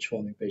non-image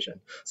forming vision.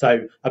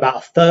 So about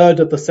a third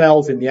of the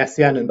cells in the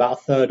SCN and about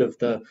a third of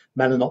the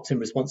melanopsin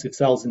responsive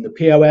cells in the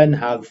PON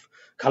have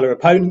colour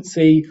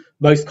opponency.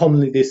 Most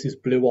commonly this is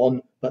blue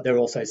on, but there are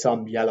also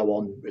some yellow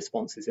on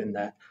responses in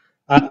there.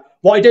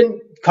 What I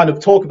didn't kind of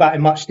talk about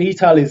in much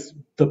detail is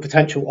the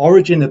potential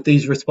origin of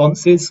these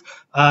responses.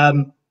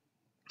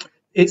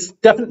 It's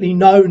definitely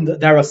known that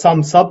there are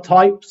some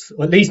subtypes,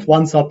 or at least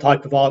one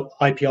subtype of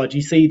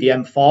IPRGC, the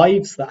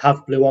M5s, that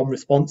have blue on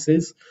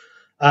responses.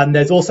 And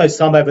there's also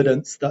some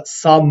evidence that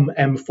some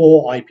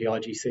M4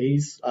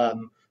 IPRGCs,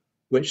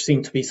 which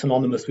seem to be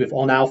synonymous with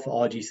on-alpha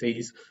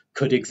RGCs,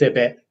 could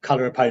exhibit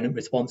colour opponent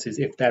responses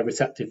if their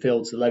receptive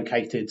fields are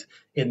located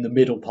in the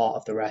middle part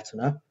of the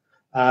retina.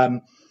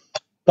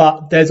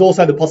 But there's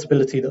also the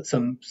possibility that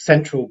some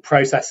central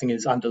processing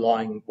is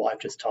underlying what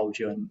I've just told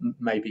you, and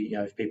maybe,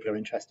 if people are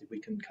interested, we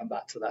can come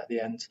back to that at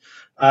the end.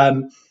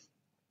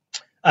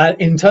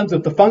 In terms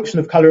of the function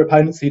of colour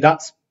opponency,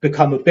 that's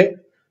become a bit,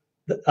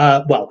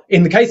 well,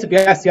 in the case of the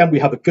SCN, we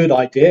have a good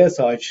idea.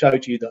 So I've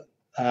showed you that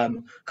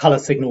colour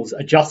signals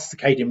adjust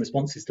circadian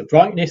responses to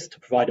brightness to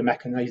provide a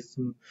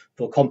mechanism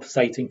for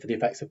compensating for the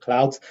effects of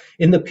clouds.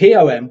 In the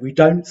POM, we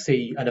don't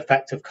see an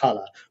effect of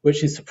colour,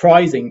 which is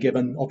surprising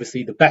given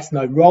obviously the best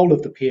known role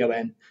of the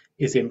PON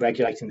is in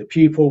regulating the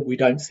pupil. We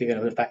don't see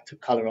an effect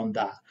of colour on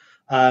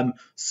that.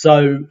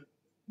 So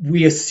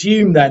we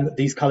assume then that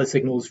these colour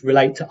signals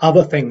relate to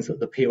other things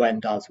that the PON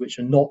does, which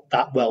are not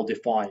that well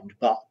defined,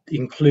 but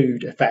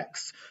include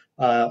effects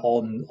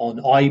on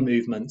eye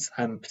movements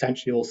and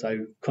potentially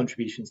also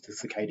contributions to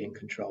circadian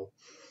control.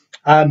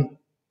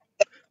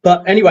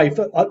 But anyway,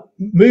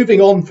 moving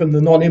on from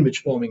the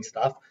non-image forming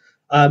stuff,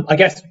 I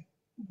guess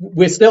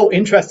we're still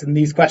interested in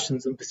these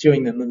questions and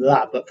pursuing them in the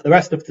lab. But for the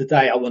rest of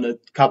today, I want to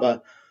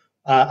cover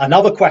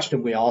another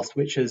question we asked,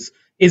 which is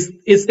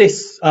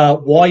this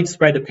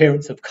widespread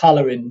appearance of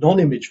colour in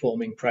non-image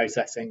forming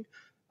processing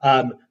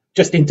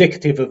just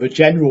indicative of a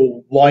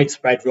general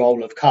widespread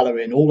role of colour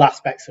in all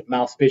aspects of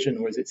mouse vision,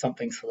 or is it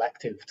something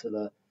selective to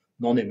the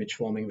non-image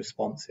forming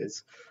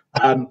responses?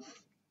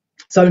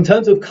 So in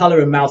terms of colour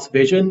in mouse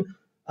vision,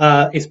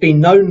 it's been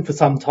known for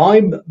some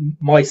time that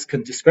mice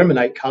can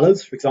discriminate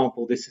colours. For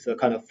example, this is a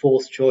kind of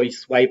forced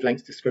choice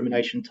wavelength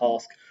discrimination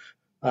task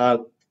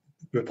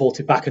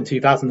reported back in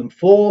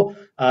 2004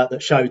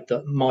 that showed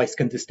that mice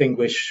can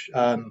distinguish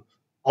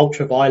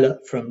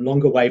ultraviolet from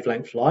longer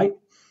wavelength light.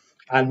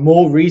 And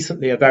more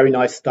recently, a very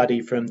nice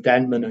study from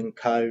Denman and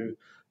co.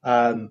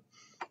 In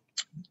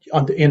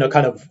a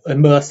kind of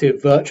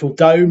immersive virtual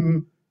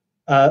dome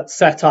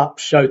setup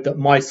showed that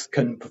mice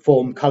can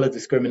perform colour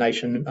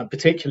discrimination, and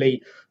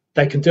particularly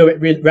they can do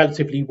it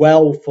relatively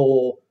well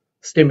for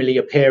stimuli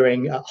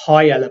appearing at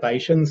high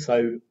elevations,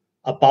 so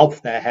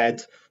above their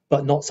head,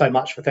 but not so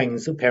much for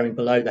things appearing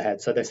below the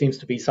head. So there seems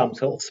to be some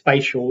sort of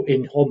spatial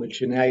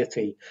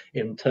inhomogeneity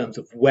in terms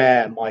of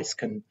where mice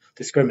can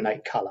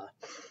discriminate colour.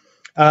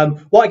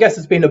 What I guess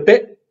has been a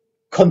bit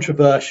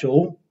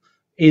controversial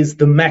is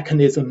the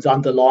mechanisms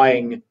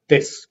underlying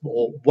this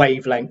or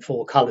wavelength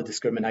or colour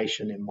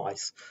discrimination in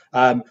mice.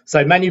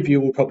 So many of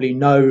you will probably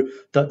know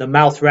that the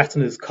mouse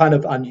retina is kind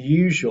of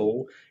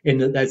unusual in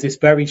that there's this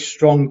very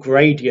strong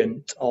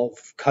gradient of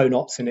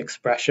conopsin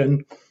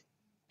expression,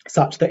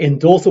 such that in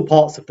dorsal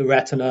parts of the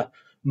retina,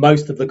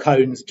 most of the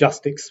cones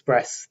just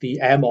express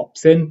the M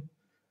opsin,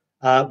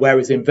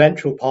 whereas in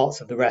ventral parts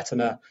of the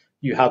retina,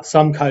 you have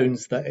some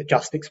cones that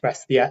just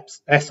express the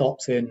S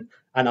opsin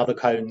and other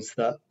cones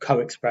that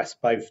co-express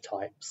both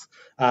types.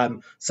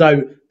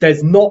 So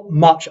there's not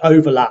much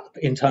overlap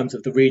in terms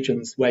of the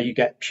regions where you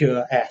get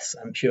pure S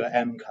and pure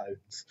M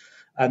cones.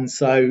 And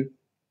so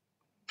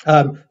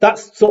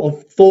that's sort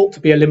of thought to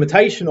be a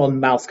limitation on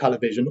mouse colour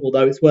vision,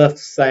 although it's worth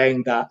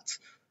saying that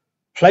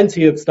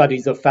plenty of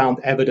studies have found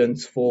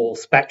evidence for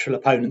spectral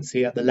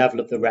opponency at the level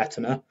of the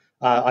retina.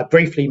 I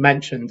briefly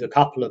mentioned a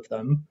couple of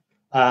them.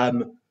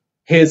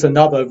 Here's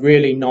another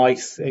really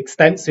nice,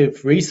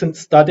 extensive recent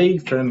study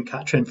from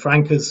Katrin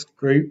Franke's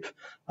group,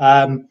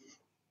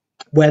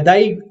 where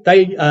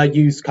they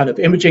use kind of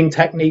imaging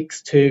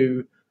techniques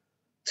to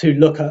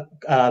look at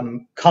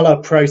color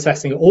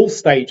processing at all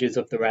stages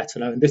of the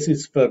retina, and this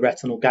is for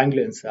retinal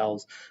ganglion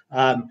cells.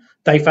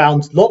 They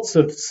found lots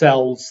of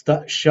cells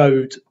that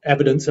showed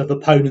evidence of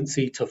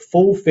opponency to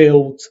full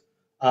field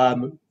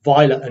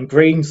violet and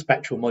green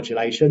spectral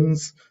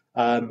modulations,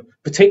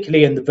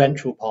 particularly in the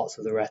ventral parts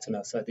of the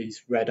retina, so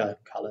these redder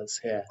colors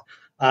here.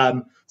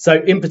 So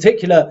in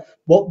particular,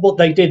 what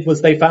they did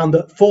was they found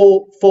that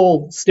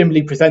for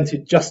stimuli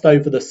presented just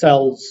over the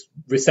cell's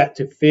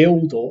receptive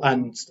field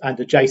and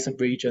adjacent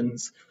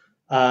regions,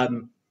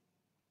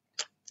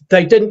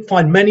 they didn't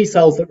find many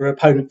cells that were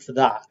opponent for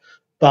that,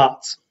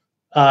 but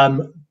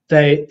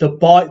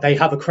they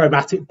have a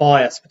chromatic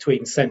bias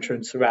between center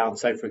and surround.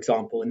 So, for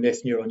example, in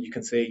this neuron, you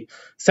can see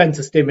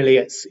center stimuli,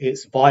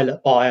 it's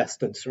violet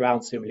biased, and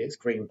surround stimuli, it's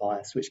green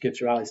biased, which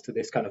gives rise to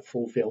this kind of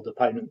full field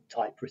opponent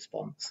type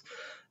response.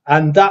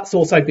 And that's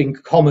also been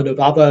common of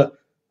other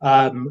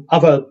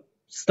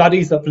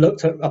studies that have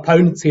looked at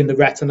opponency in the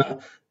retina.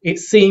 It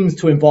seems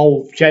to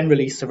involve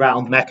generally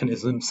surround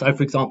mechanisms. So,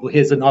 for example,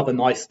 here's another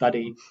nice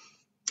study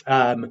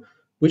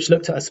which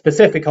looked at a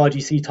specific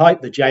RGC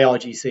type, the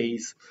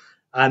JRGCs,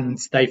 and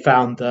they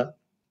found that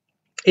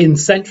in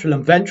central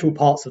and ventral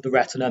parts of the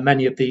retina,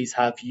 many of these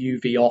have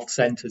UV off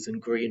centers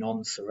and green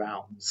on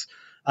surrounds.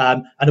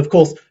 And of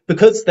course,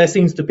 because there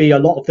seems to be a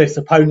lot of this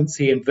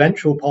opponency in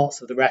ventral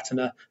parts of the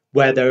retina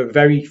where there are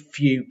very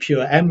few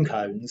pure M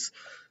cones,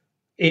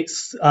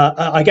 it's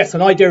I guess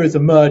an idea has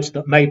emerged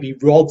that maybe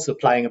rods are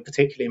playing a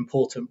particularly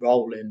important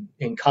role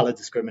in color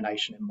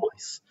discrimination in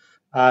mice.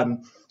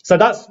 So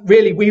that's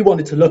really, we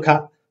wanted to look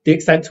at the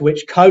extent to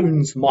which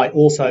cones might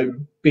also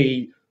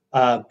be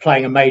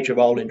playing a major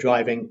role in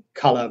driving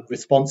color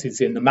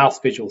responses in the mouse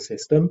visual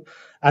system.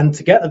 And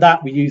to get at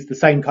that, we used the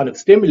same kind of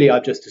stimuli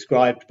I've just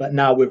described, but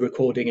now we're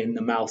recording in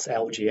the mouse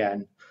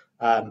LGN.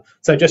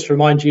 So just to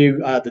remind you,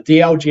 the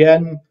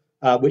DLGN,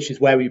 which is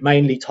where we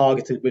mainly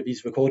targeted with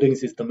these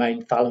recordings, is the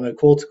main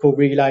thalamocortical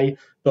relay,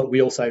 but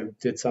we also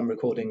did some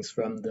recordings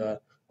from the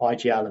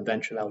IGL and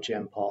ventral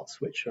LGN parts,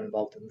 which are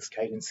involved in the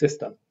circadian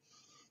system.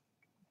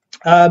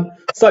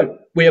 So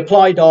we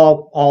applied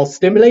our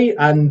stimuli,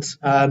 and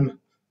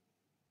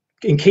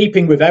in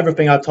keeping with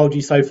everything I've told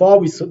you so far,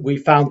 we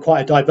found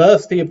quite a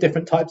diversity of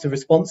different types of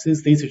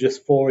responses. These are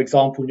just 4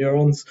 example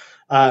neurons.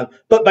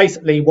 But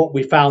basically what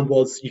we found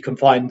was you can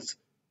find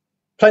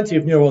plenty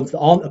of neurons that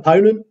aren't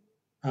opponent.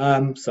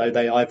 So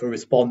they either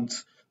respond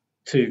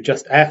to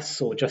just S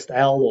or just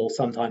L, or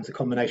sometimes a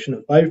combination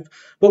of both.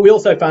 But we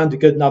also found a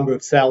good number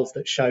of cells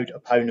that showed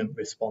opponent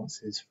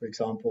responses. For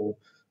example,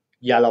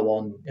 yellow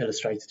on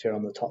illustrated here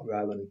on the top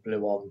row and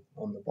blue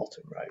on the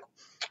bottom row.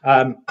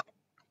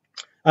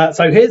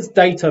 So here's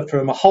data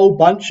from a whole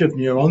bunch of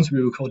neurons we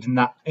recorded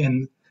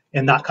in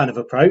that kind of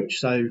approach.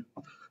 So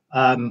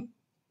in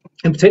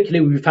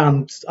particular, we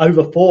found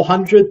over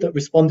 400 that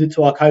responded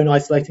to our cone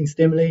isolating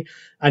stimuli,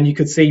 and you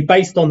could see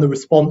based on the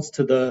response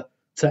to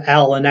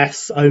L and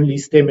S only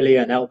stimuli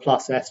and L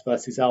plus S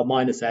versus L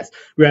minus S,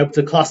 we were able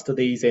to cluster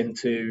these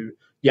into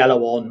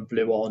yellow on,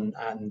 blue on,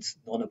 and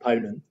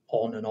non-opponent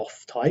on and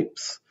off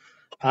types.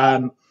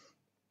 And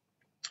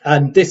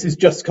this is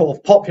just sort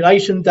of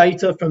population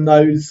data from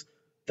those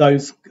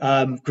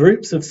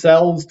groups of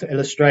cells to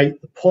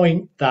illustrate the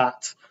point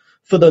that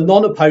for the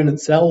non-opponent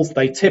cells,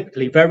 they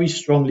typically very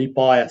strongly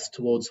bias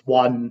towards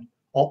one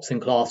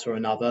opsin class or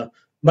another,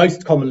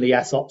 most commonly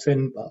S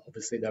opsin, but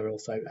obviously there are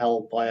also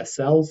L bias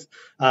cells.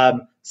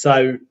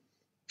 So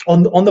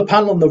on the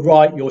panel on the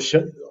right,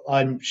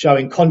 I'm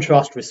showing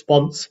contrast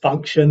response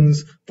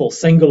functions for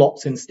single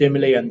opsin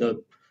stimuli, and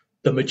the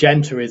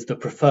magenta is the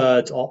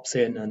preferred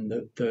opsin, and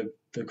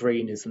the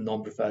green is the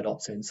non-preferred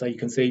opsin. So you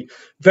can see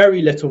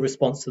very little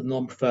response to the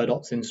non-preferred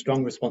opsin,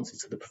 strong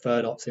responses to the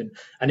preferred opsin.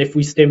 And if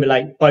we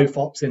stimulate both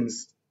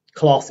opsins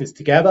classes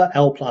together,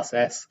 L plus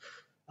S,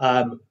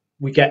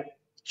 we get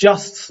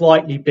just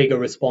slightly bigger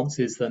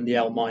responses than the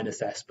L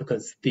minus S,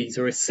 because these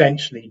are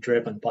essentially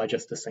driven by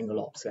just a single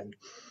opsin.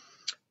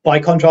 By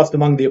contrast,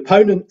 among the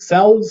opponent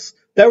cells,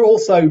 they're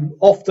also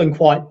often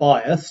quite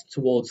biased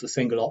towards a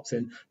single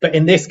opsin, but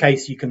in this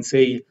case you can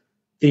see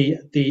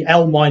the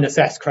L minus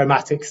S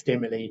chromatic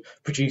stimuli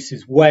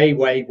produces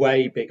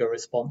way bigger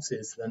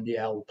responses than the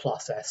L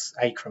plus S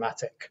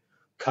achromatic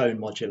cone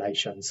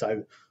modulation.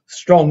 So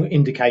strong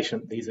indication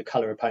that these are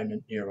color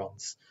opponent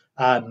neurons.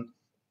 And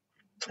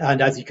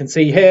as you can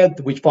see here,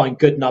 we find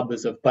good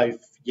numbers of both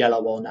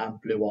yellow on and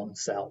blue on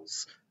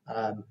cells.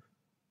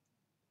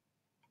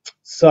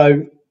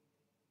 So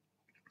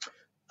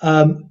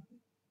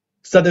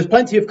there's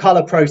plenty of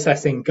color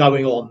processing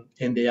going on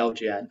in the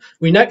LGN.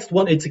 We next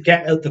wanted to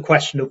get at the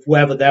question of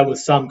whether there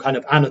was some kind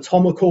of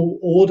anatomical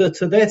order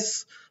to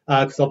this,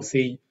 because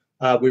obviously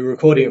we were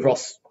recording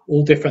across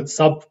all different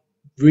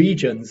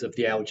sub-regions of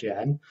the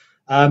LGN.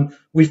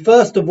 We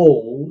first of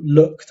all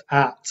looked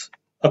at,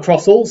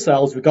 across all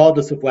cells,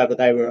 regardless of whether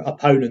they were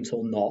opponent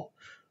or not,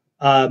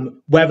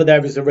 whether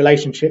there is a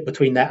relationship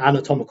between their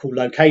anatomical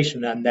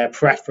location and their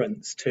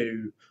preference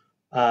to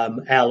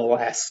L or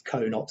S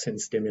cone opsin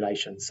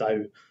stimulation.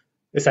 So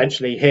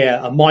essentially here,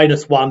 a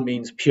 -1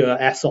 means pure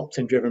S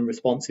opsin driven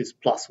responses,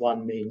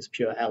 +1 means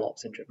pure L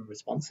opsin driven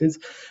responses.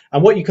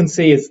 And what you can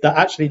see is that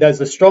actually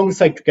there's a strong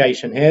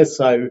segregation here.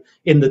 So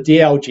in the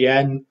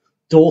DLGN,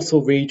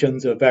 dorsal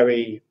regions are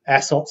very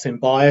S opsin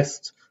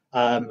biased,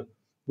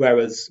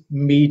 whereas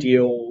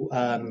medial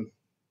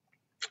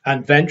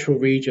and ventral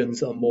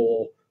regions are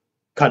more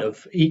kind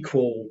of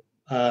equal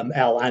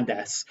L and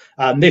S.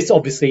 This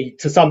obviously,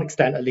 to some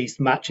extent at least,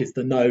 matches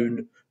the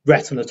known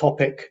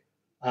retinotopic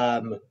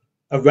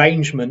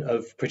arrangement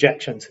of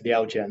projection to the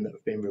LGN that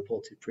have been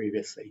reported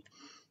previously.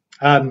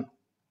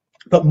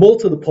 But more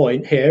to the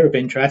point here of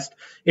interest,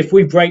 if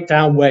we break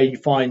down where you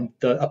find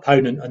the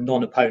opponent and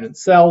non-opponent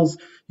cells,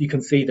 you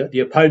can see that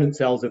the opponent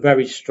cells are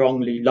very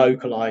strongly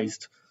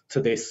localized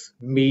to this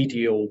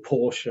medial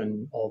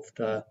portion of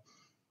the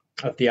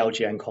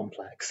LGN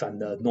complex, and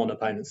the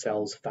non-opponent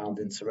cells found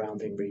in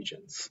surrounding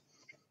regions.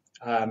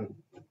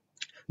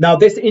 Now,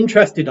 this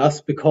interested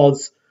us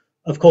because,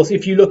 of course,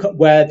 if you look at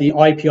where the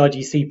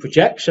IPRGC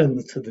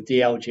projections to the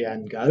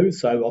DLGN go,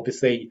 so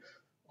obviously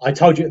I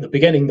told you at the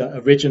beginning that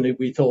originally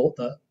we thought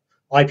that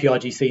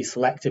IPRGC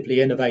selectively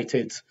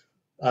innervated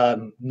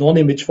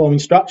non-image forming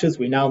structures.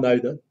 We now know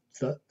that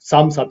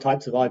some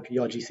subtypes of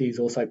IPRGCs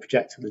also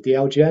project to the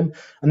DLGN,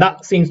 and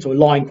that seems to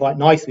align quite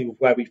nicely with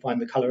where we find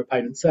the color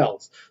opponent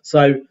cells.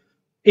 So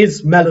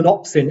is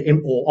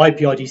melanopsin or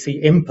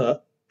IPRGC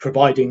input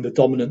providing the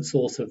dominant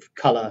source of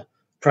color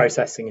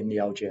processing in the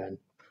LGN?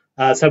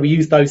 So we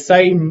use those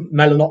same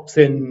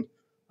melanopsin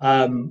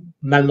high,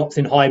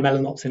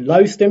 melanopsin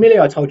low stimuli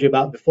I told you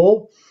about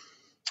before,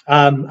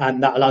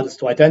 and that allowed us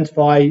to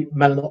identify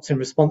melanopsin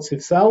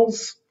responsive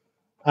cells.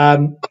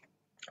 But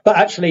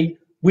actually,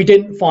 we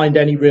didn't find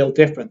any real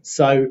difference.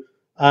 So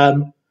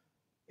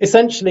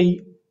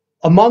essentially,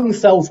 among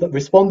cells that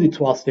responded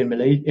to our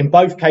stimuli, in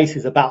both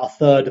cases, about a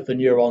third of the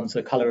neurons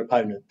are color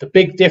opponent. The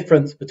big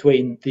difference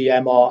between the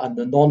MR and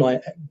the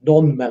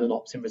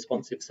non-melanopsin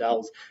responsive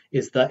cells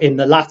is that in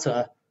the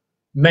latter,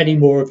 many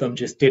more of them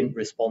just didn't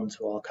respond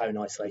to our cone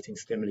isolating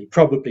stimuli,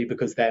 probably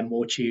because they're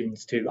more tuned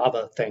to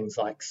other things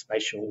like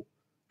spatial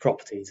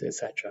properties,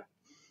 etc.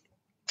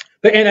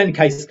 But in any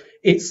case,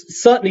 it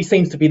certainly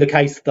seems to be the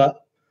case that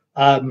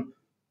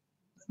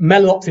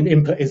melanopsin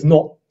input is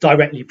not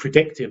directly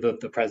predictive of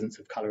the presence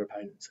of color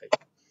opponency.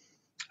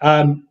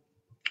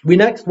 We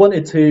next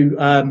wanted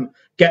to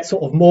get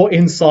sort of more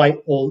insight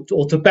or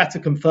to better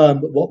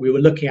confirm that what we were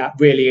looking at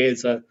really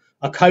is a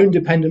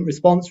cone-dependent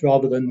response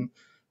rather than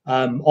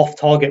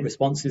off-target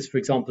responses, for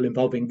example,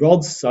 involving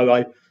rods. So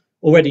I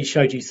already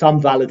showed you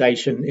some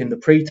validation in the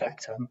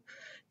pre-tectum.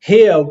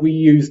 Here we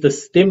used a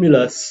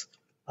stimulus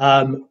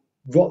called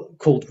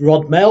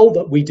RodMel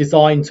that we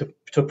designed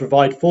to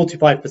provide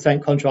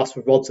 45% contrast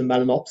for rods and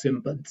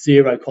melanopsin, but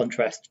 0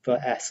 contrast for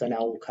S and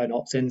L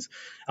conopsins.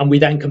 And we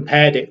then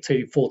compared it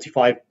to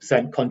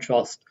 45%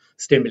 contrast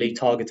stimuli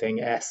targeting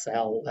S,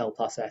 L, L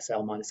plus S,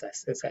 L minus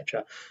S,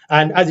 etc.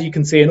 And as you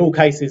can see, in all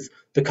cases,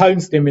 the cone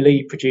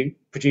stimuli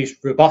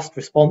produced robust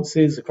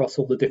responses across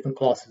all the different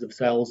classes of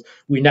cells.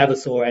 We never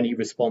saw any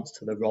response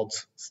to the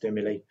rods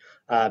stimuli.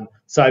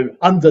 So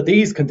under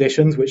these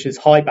conditions, which is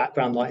high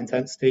background light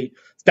intensity,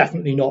 it's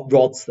definitely not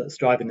rods that's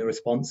driving the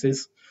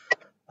responses.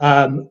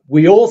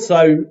 We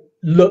also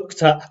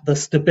looked at the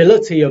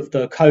stability of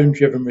the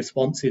cone-driven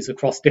responses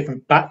across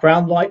different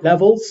background light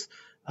levels.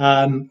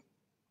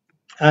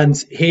 And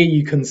here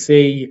you can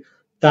see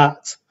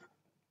that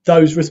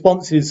those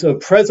responses are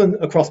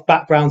present across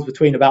backgrounds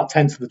between about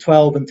 10 to the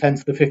 12 and 10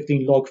 to the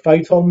 15 log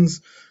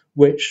photons,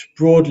 which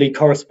broadly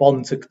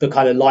correspond to the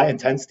kind of light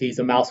intensities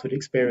a mouse would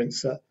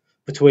experience at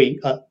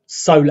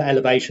solar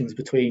elevations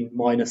between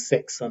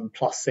 -6 and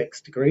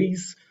 +6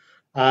 degrees.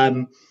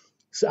 And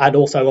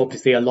also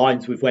obviously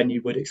aligns with when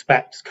you would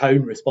expect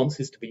cone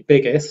responses to be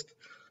biggest.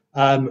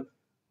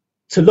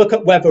 To look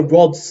at whether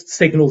rods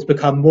signals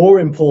become more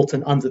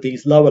important under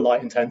these lower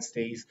light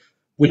intensities,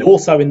 we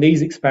also in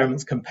these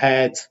experiments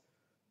compared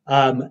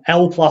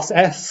L plus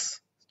S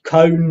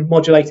cone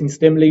modulating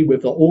stimuli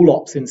with the all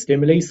opsin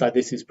stimuli. So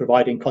this is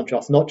providing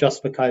contrast not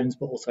just for cones,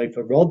 but also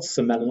for rods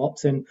and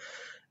melanopsin.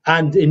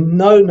 And in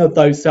none of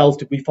those cells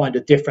did we find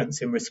a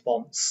difference in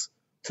response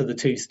to the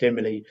two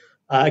stimuli.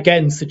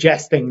 Again,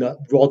 suggesting that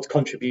rod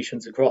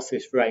contributions across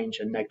this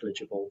range are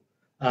negligible.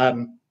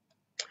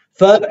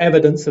 Further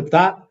evidence of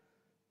that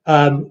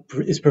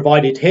is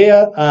provided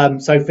here.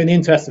 So for the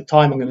interest of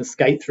time, I'm going to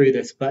skate through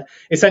this, but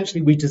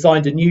essentially we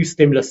designed a new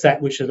stimulus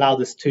set which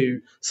allowed us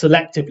to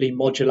selectively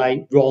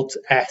modulate rod,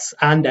 S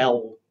and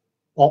L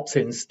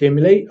opsin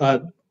stimuli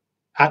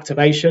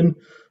activation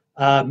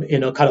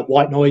in a kind of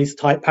white noise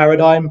type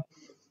paradigm.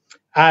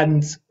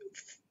 And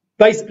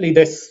basically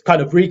this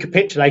kind of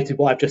recapitulated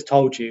what I've just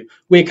told you.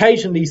 We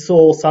occasionally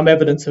saw some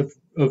evidence of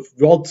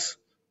rod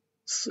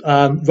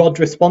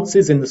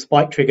responses in the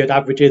spike triggered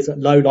averages at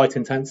low light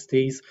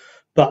intensities,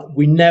 but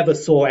we never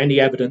saw any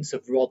evidence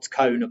of rod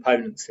cone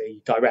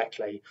opponency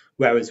directly,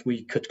 whereas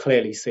we could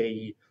clearly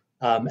see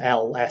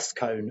LS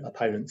cone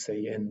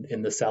opponency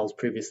in the cells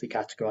previously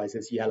categorized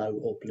as yellow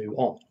or blue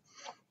on.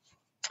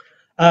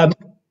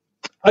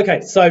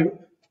 Okay, so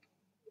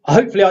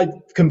hopefully I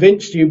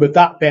convinced you with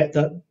that bit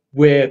that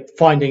we're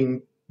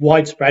finding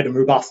widespread and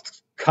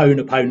robust cone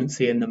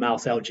opponency in the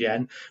mouse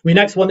LGN. We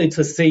next wanted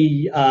to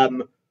see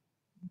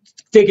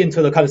dig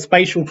into the kind of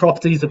spatial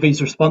properties of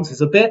these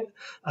responses a bit.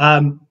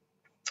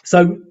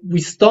 So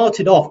we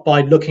started off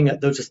by looking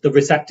at just the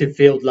receptive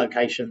field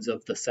locations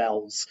of the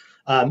cells,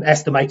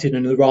 estimated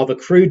in a rather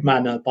crude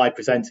manner by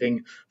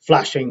presenting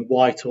flashing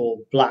white or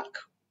black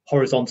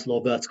horizontal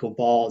or vertical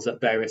bars at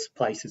various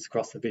places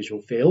across the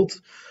visual field.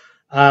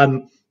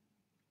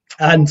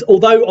 And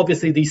although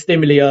obviously these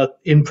stimuli are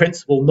in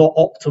principle not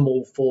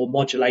optimal for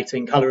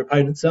modulating color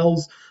opponent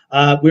cells,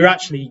 we're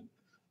actually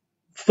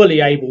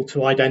fully able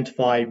to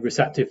identify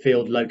receptive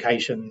field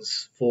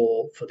locations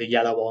for the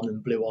yellow on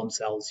and blue on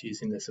cells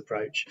using this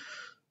approach.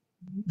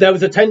 There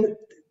was a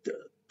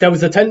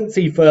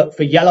tendency for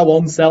yellow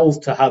on cells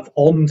to have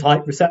on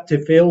type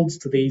receptive fields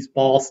to these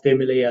bar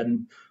stimuli,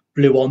 and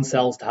blue on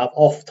cells to have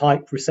off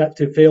type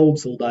receptive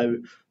fields, although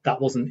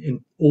that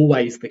wasn't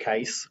always the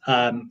case.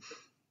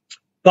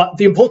 But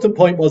the important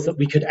point was that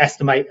we could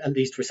estimate at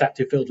least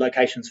receptive field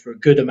locations for a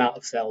good amount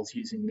of cells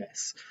using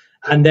this.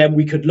 And then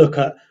we could look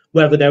at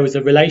whether there was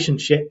a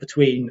relationship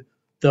between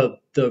the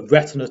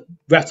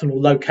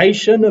retinal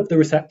location of the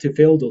receptive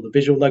field, or the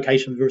visual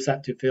location of the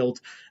receptive field,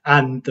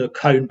 and the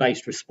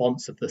cone-based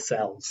response of the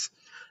cells.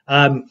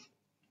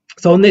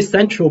 So on this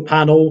central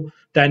panel,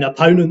 then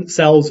opponent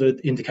cells are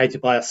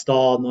indicated by a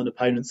star,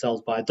 non-opponent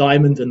cells by a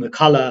diamond, and the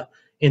color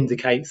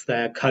indicates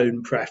their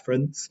cone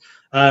preference.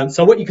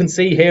 So what you can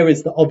see here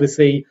is that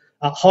obviously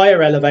at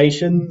higher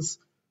elevations,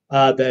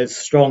 there's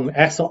strong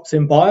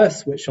S-opsin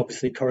bias, which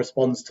obviously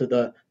corresponds to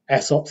the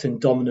S-opsin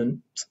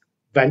dominant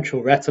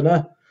ventral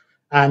retina.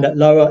 And at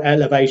lower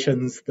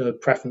elevations, the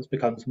preference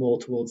becomes more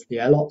towards the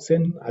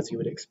L-opsin, as you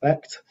would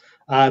expect.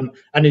 And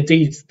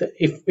indeed,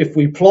 if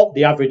we plot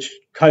the average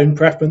cone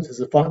preference as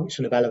a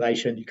function of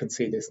elevation, you can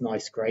see this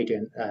nice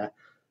gradient there.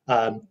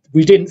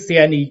 We didn't see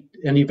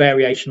any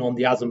variation on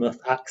the azimuth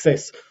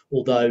axis,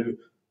 although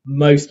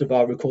most of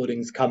our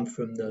recordings come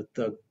from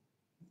the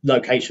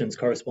locations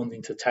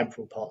corresponding to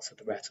temporal parts of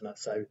the retina.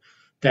 So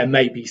there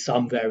may be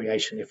some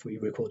variation if we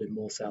recorded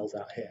more cells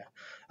out here.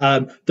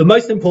 The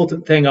most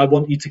important thing I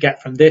want you to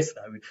get from this,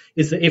 though,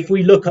 is that if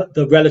we look at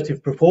the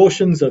relative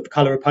proportions of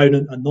color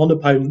opponent and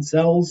non-opponent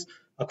cells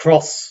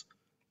across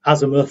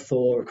azimuth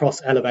or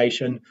across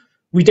elevation,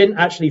 we didn't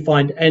actually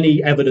find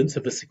any evidence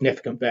of a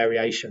significant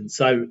variation.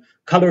 So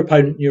color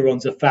opponent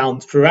neurons are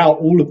found throughout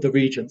all of the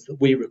regions that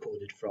we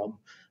recorded from,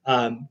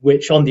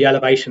 which on the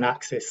elevation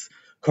axis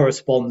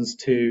corresponds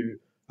to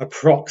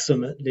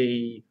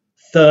approximately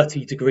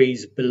 30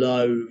 degrees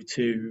below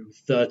to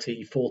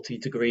 30, 40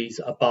 degrees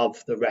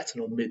above the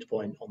retinal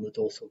midpoint on the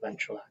dorsal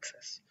ventral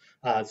axis.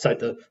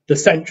 So the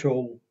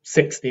central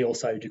 60 or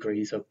so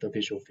degrees of the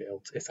visual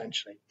field,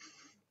 essentially.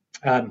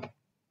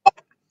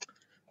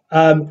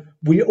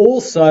 We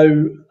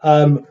also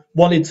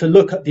wanted to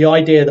look at the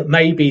idea that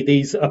maybe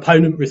these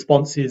opponent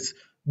responses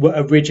were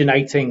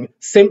originating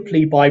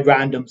simply by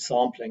random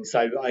sampling.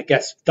 So I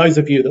guess those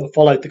of you that have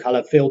followed the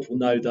color field will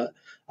know that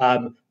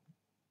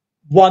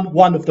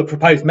one of the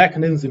proposed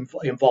mechanisms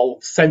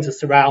involves center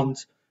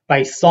surround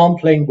based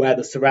sampling, where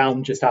the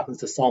surround just happens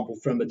to sample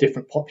from a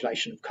different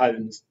population of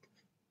cones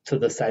to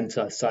the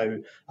center.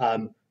 So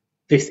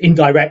this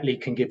indirectly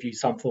can give you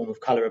some form of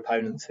color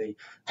opponency.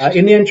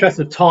 In the interest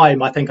of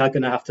time, I think I'm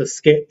going to have to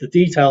skip the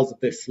details of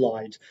this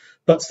slide,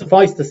 but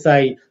suffice to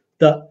say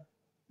that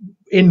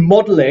in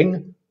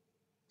modeling,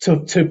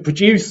 to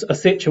produce a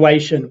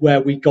situation where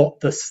we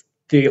got the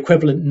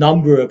equivalent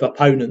number of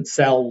opponent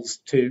cells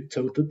to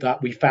that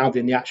we found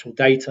in the actual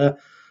data,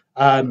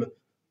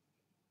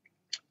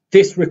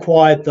 this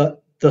required that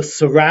the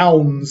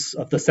surrounds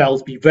of the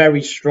cells be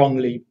very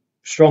strongly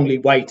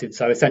weighted.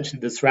 So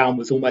essentially the surround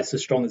was almost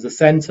as strong as the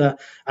center,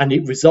 and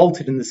it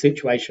resulted in the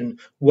situation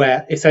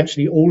where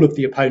essentially all of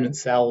the opponent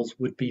cells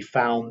would be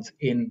found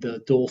in the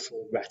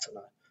dorsal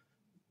retina,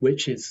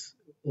 which is,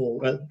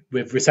 or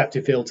with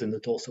receptive fields in the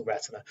dorsal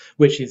retina,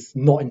 which is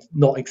not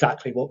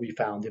exactly what we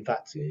found. In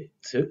fact,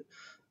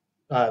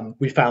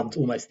 we found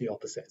almost the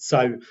opposite.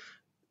 So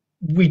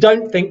we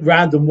don't think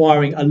random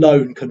wiring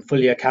alone can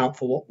fully account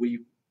for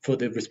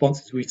the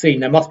responses we've seen.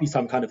 There must be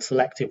some kind of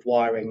selective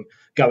wiring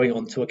going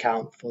on to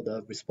account for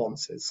the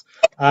responses.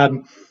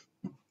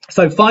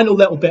 So final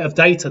little bit of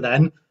data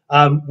then.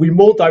 We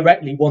more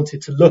directly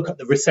wanted to look at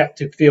the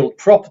receptive field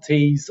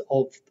properties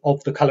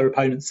of the color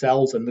opponent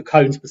cells and the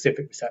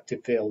cone-specific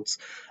receptive fields.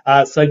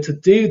 So to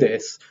do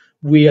this,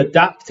 we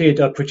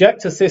adapted a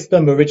projector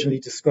system originally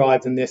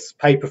described in this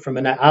paper from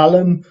Annette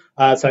Allen.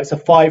 So it's a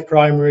 5'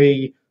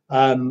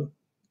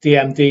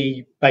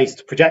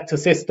 DMD-based projector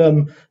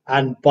system,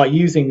 and by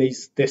using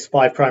this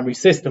 5'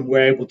 system,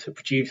 we're able to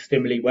produce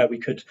stimuli where we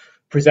could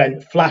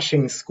present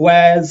flashing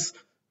squares,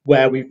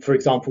 where we, for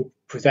example,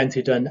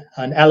 presented an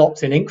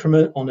L-opsin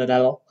increment on an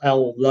L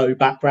low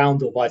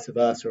background or vice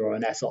versa, or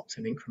an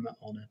S-opsin increment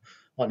on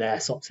an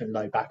S-opsin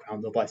low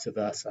background or vice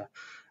versa.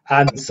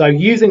 And so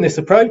using this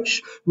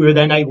approach, we were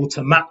then able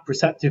to map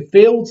receptive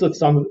fields of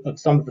some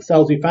of the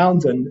cells we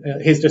found. And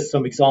here's just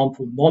some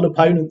example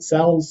non-opponent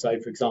cells. So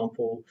for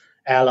example,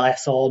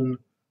 LS on,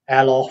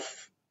 L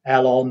off,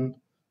 L on,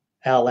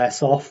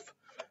 LS off.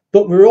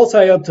 But we're also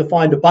able to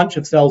find a bunch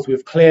of cells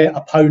with clear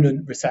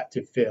opponent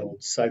receptive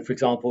fields. So for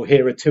example,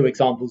 here are two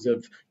examples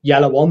of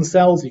yellow on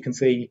cells. You can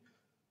see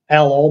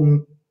L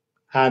on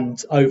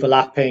and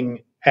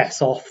overlapping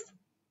S off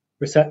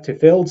receptive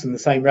fields in the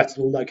same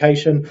retinal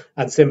location.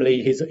 And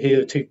similarly,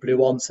 here are two blue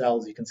on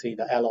cells. You can see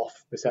the L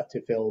off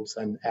receptive fields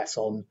and S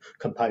on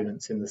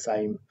components in the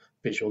same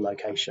visual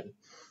location.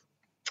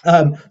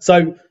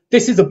 So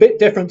this is a bit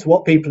different to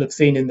what people have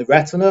seen in the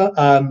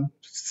retina.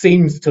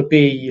 Seems to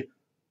be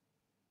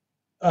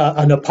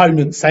an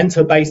opponent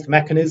center based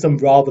mechanism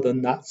rather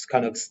than that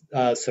kind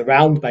of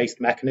surround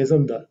based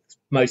mechanism that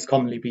most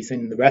commonly be seen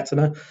in the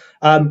retina.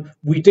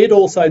 We did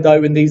also,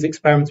 though, in these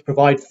experiments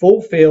provide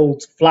full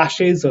field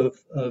flashes of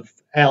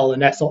L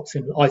and S ops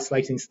in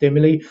isolating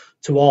stimuli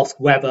to ask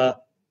whether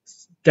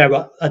there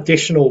are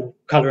additional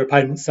color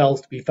opponent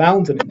cells to be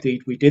found, and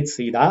indeed we did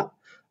see that.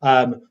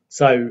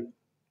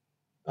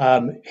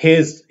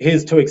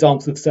 Here's two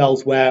examples of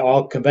cells where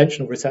our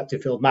conventional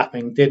receptive field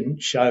mapping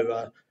didn't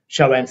show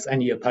us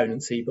any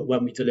opponency, but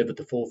when we delivered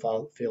the full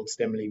field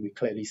stimuli, we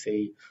clearly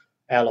see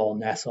L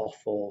on S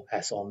off or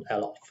S on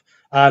L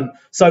off.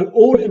 So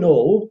all in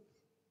all,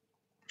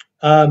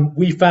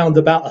 we found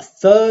about a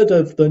third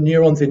of the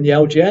neurons in the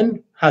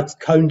LGN had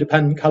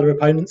cone-dependent color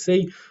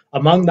opponency.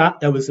 Among that,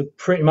 there was a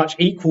pretty much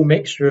equal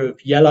mixture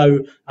of yellow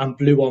and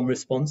blue on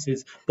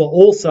responses, but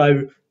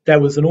also there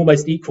was an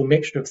almost equal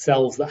mixture of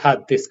cells that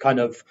had this kind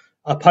of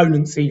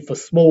opponency for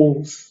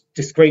small,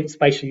 discrete,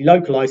 spatially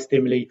localized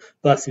stimuli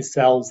versus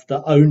cells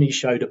that only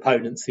showed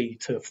opponency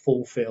to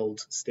full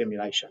field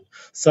stimulation.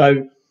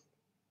 So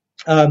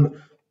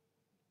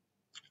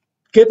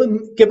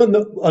given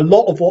that a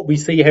lot of what we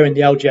see here in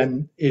the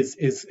LGN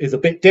is a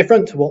bit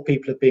different to what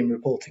people have been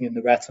reporting in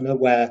the retina,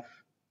 where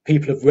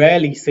people have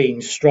rarely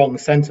seen strong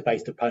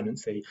center-based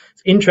opponency,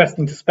 it's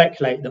interesting to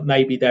speculate that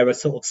maybe there are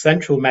sort of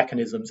central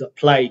mechanisms at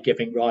play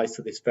giving rise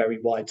to this very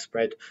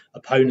widespread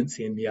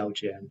opponency in the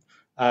LGN.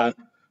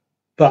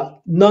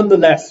 But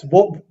nonetheless,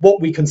 what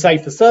we can say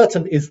for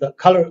certain is that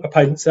color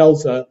opponent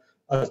cells are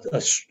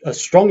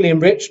strongly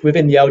enriched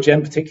within the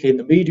LGN, particularly in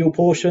the medial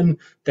portion.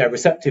 Their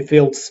receptive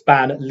fields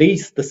span at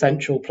least the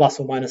central plus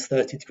or minus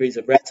 30 degrees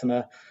of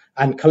retina.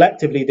 And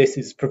collectively, this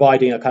is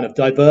providing a kind of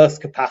diverse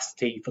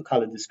capacity for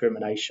color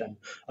discrimination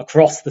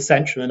across the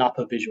central and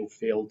upper visual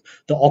field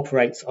that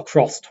operates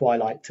across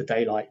twilight to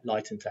daylight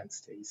light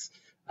intensities.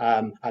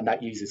 And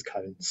that uses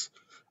cones.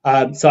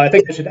 So I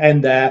think I should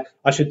end there.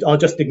 I'll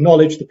just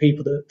acknowledge the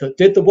people that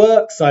did the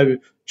work. So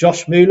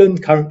Josh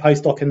Mooland, current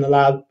postdoc in the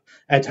lab,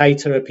 Ed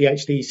Hayter, a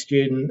PhD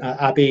student,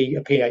 Abby,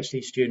 a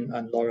PhD student,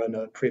 and Lauren,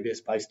 a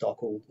previous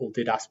postdoc, all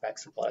did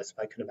aspects of what I've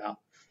spoken about.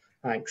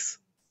 Thanks.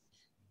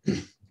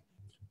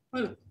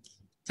 Well,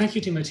 thank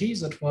you, Timothy.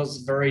 That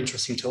was a very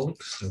interesting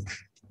talk. So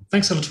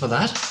thanks a lot for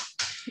that.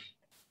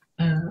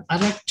 I'd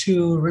like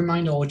to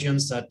remind our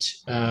audience that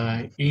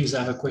if they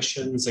have a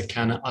question, they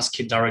can ask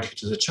it directly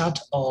to the chat,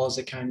 or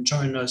they can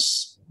join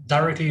us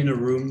directly in a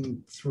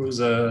room through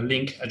the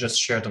link I just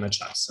shared on the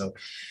chat. So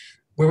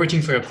we're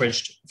waiting for your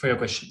questions.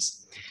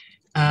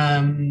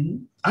 I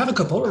have a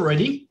couple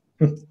already.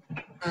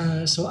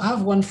 So I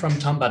have one from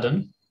Tom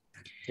Baden.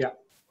 Yeah.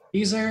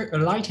 Is there a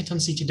light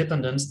intensity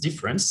dependence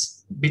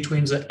difference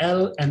between the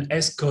L and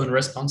S cone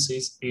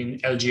responses in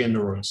LGN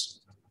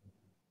neurons?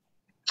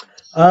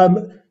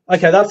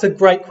 Okay, that's a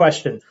great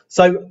question.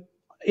 So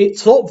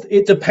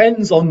it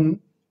depends on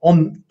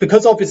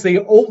because obviously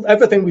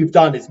everything we've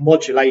done is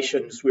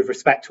modulations with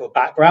respect to a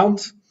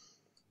background,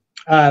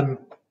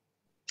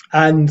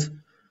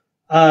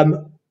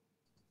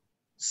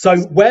 so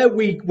where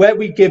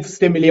we give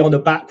stimuli on a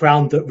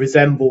background that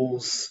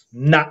resembles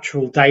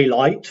natural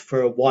daylight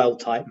for a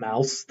wild type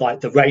mouse, like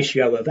the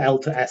ratio of L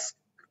to S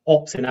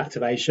ops in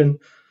activation,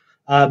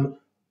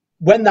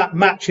 when that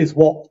matches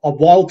what a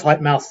wild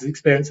type mouse's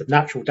experience of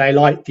natural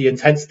daylight, the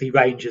intensity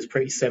range is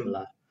pretty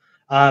similar.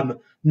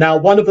 Now,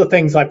 one of the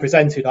things I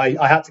presented,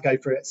 I had to go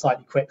through it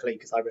slightly quickly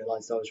because I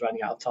realized I was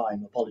running out of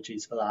time.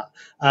 Apologies for that.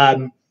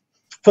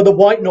 For the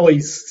white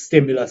noise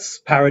stimulus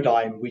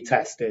paradigm we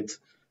tested,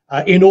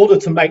 in order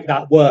to make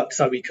that work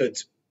so we could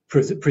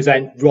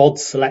present rod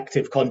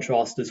selective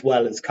contrast as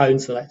well as cone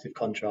selective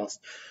contrast,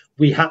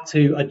 we had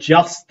to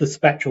adjust the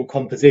spectral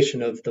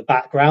composition of the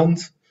background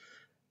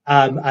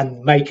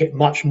and make it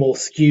much more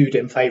skewed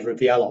in favor of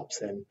the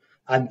L-opsin.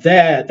 And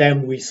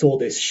then we saw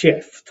this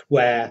shift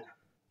where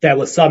there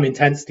were some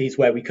intensities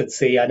where we could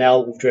see an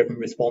L-driven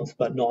response,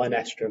 but not an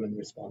S-driven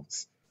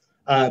response.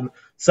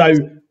 So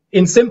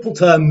in simple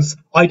terms,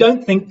 I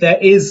don't think there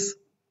is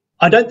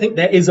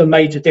a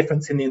major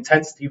difference in the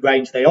intensity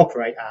range they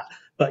operate at,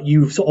 but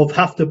you sort of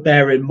have to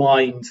bear in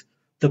mind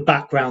the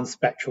background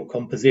spectral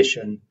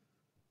composition.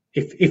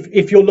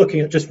 If you're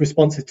looking at just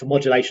responses to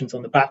modulations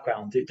on the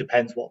background, it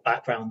depends what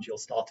background you're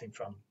starting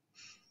from.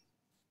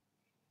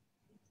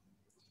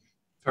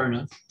 Fair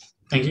enough.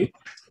 Thank you.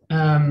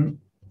 I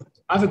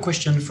have a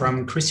question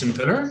from Christian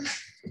Peller.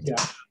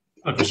 Yeah.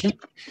 A question.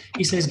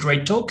 He says,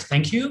 great talk,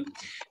 thank you.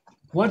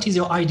 What is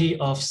your idea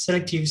of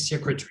selective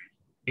circuitry,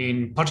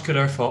 in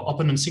particular for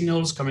opponent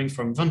signals coming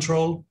from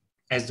ventral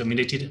as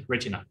dominated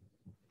retina?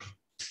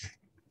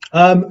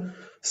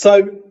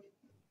 So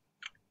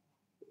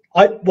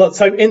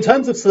in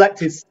terms of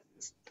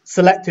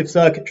selective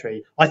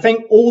circuitry, I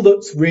think all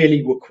that's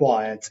really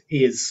required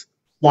is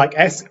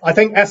I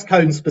think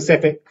S-cone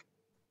specific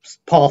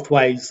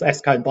pathways,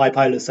 S-cone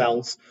bipolar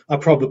cells are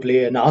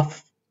probably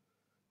enough,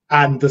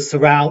 and a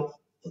surround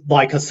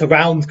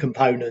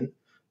component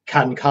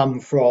can come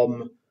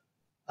from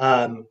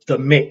the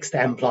mixed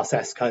M plus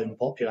S cone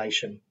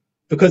population,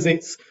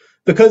 because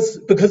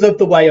because of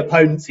the way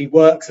opponency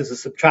works as a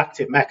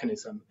subtractive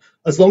mechanism.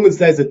 As long as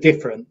there's a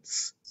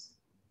difference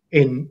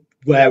in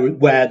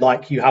where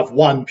like you have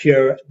one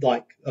pure,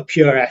 like a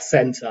pure S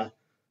center,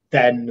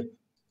 then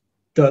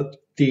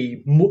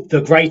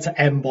the greater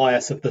M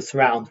bias of the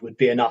surround would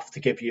be enough to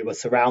give you a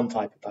surround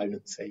type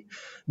opponency.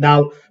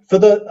 Now, for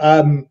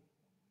the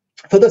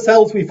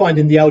cells we find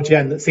in the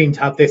LGN that seem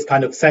to have this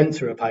kind of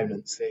center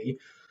opponency,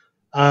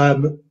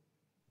 the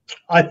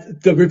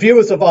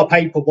reviewers of our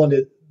paper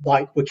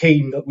were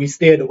keen that we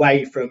steered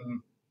away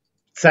from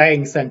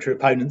saying center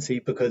opponency,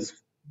 because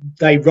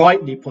they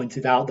rightly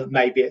pointed out that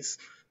maybe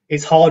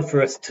it's hard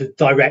for us to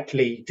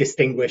directly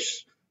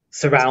distinguish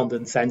surround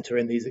and center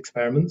in these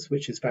experiments,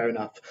 which is fair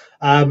enough.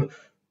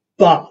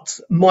 But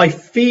my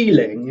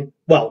feeling,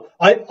 well,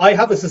 I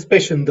have a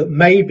suspicion that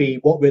maybe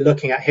what we're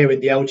looking at here in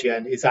the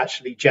LGN is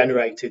actually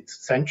generated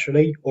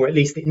centrally, or at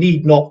least it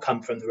need not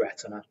come from the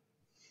retina.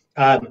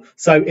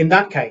 So in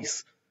that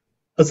case,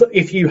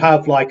 if you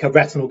have like a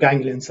retinal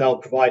ganglion cell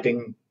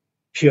providing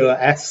pure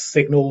S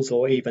signals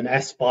or even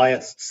S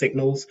biased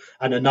signals,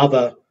 and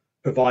another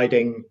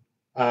providing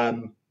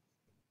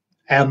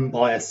M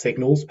biased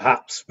signals,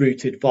 perhaps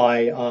routed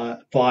via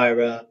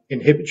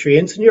inhibitory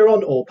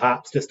interneuron, or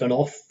perhaps just an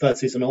off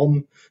versus an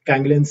on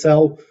ganglion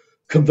cell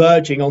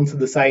converging onto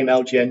the same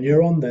LGN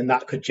neuron, then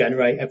that could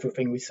generate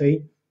everything we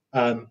see.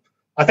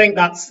 I think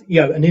that's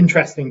an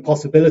interesting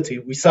possibility.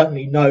 We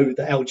certainly know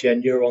that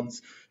LGN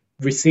neurons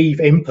receive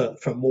input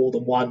from more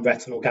than one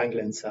retinal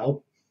ganglion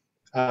cell,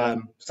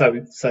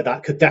 so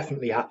that could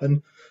definitely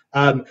happen.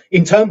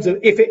 In terms of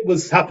if it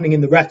was happening in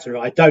the retina,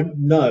 I don't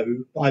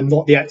know. I'm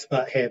not the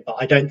expert here, but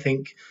I don't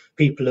think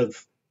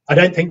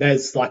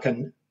there's like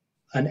an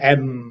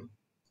M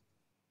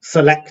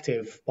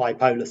selective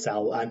bipolar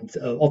cell, and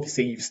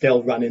obviously you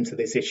still run into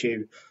this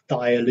issue that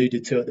I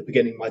alluded to at the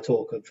beginning of my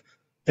talk of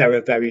there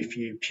are very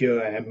few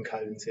pure M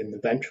cones in the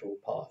ventral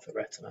part of the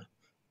retina.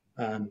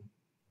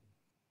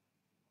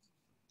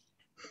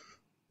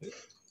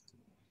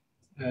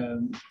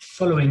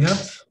 Following up,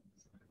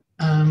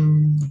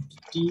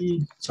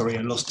 sorry,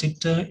 I lost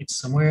it. It's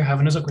somewhere. I have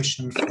another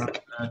question from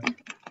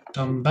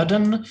Tom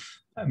Baden.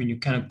 I mean, you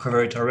kind of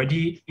cover it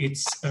already.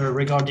 It's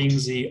regarding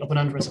the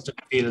opponent receptive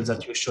fields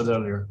that you showed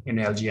earlier in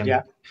LGN.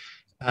 Yeah.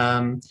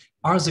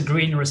 Are the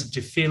green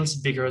receptive fields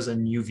bigger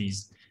than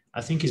UVs?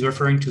 I think he's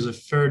referring to the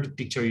third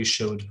picture you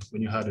showed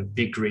when you had a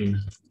big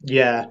green.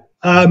 Yeah.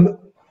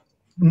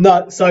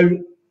 No.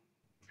 So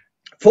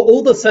for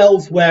all the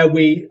cells where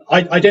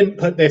I didn't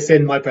put this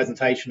in my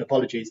presentation,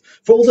 apologies.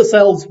 For all the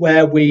cells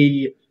where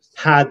we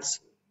had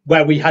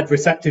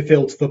receptive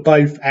fields for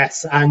both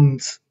S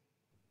and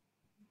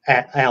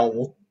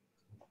L,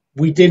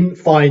 we didn't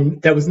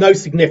find, there was no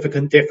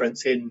significant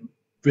difference in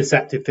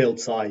receptive field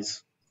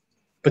size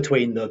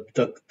between the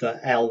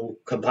L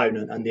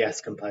component and the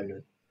S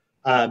component.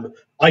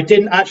 I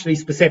didn't actually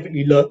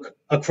specifically look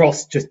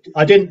across,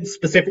 I didn't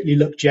specifically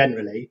look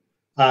generally,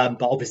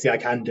 but obviously I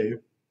can do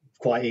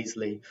quite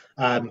easily.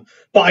 But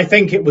I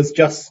think it was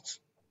just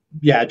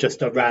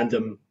a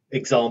random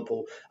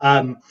example.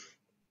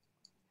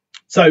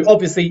 So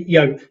obviously,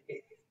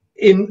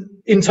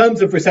 in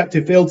terms of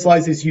receptive field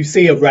sizes, you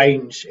see a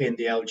range in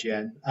the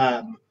LGN.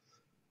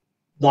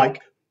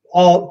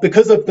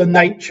 Because of the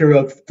nature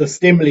of the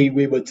stimuli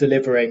we were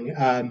delivering,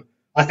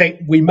 I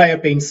think we may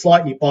have been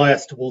slightly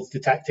biased towards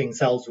detecting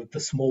cells with the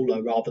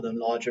smaller rather than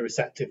larger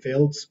receptive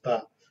fields,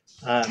 but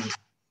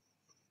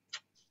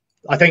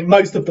I think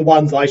most of the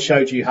ones I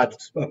showed you had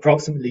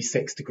approximately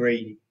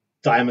 6-degree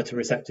diameter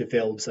receptive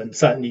fields, and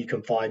certainly you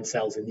can find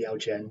cells in the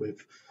LGN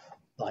with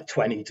like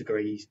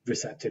 20-degree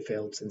receptive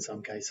fields in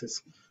some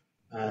cases.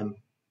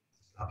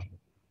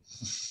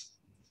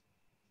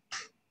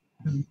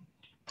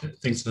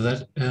 Thanks for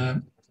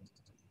that.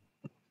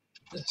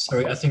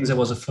 Sorry, I think there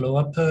was a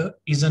follow-up.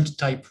 Isn't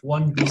type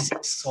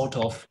 1b6 sort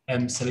of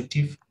M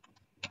selective?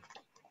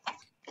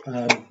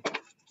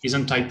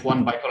 Isn't type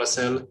 1 bipolar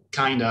cell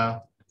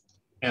kinda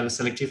L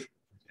selective,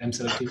 M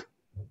selective?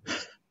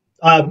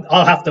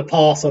 I'll have to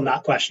pass on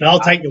that question. I'll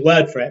take your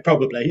word for it,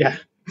 probably, yeah.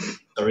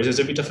 Sorry, there's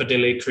a bit of a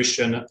delay.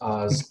 Christian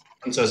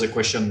answers the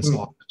questions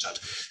on the chat.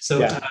 So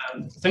yeah.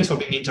 Thanks for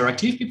being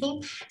interactive,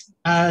 people.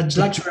 I'd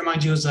like to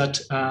remind you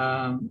that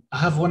I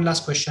have one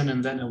last question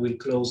and then I will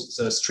close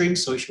the stream.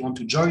 So if you want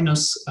to join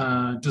us,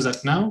 do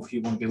that now. If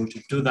you won't be able to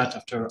do that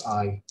after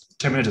I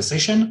terminate the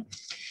session.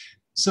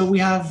 So we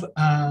have,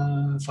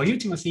 for you,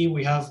 Timothy,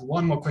 we have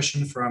one more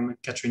question from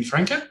Catherine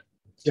Franke.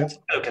 Yeah.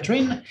 Hello,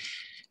 Catherine.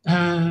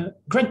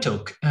 Great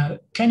talk.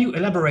 Can you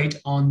elaborate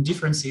on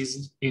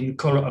differences in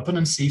color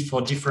opponency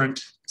for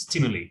different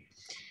stimuli,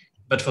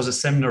 but for the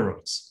same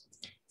neurons?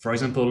 For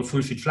example,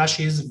 full field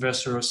flashes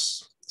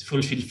versus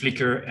full field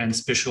flicker and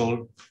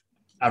special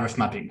RF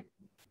mapping.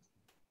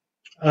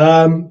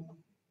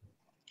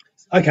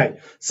 Okay,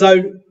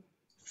 so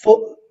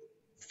for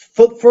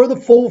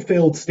the full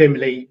field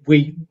stimuli,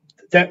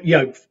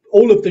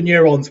 all of the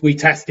neurons we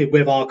tested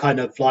with our kind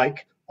of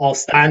like our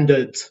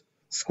standard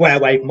square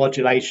wave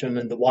modulation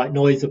and the white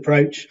noise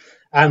approach.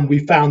 And we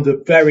found a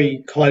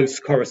very close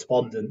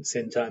correspondence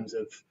in terms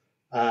of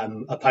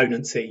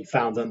opponency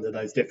found under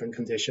those different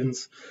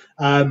conditions.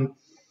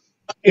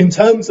 In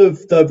terms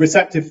of the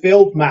receptive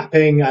field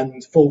mapping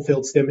and full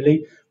field stimuli,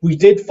 we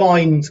did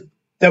find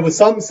there were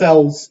some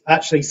cells,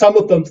 actually, some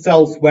of them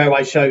cells where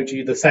I showed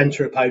you the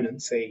center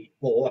opponency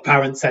or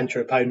apparent center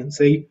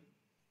opponency,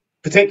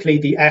 particularly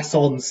the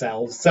S-on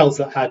cells, cells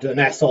that had an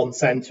S-on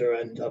center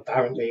and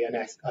apparently an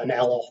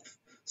L-off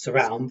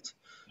surround,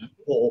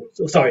 or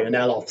sorry, an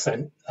L-off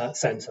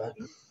center,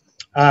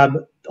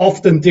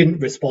 often didn't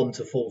respond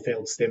to full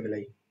field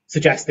stimuli,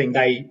 suggesting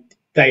they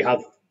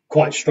have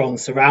quite strong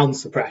surround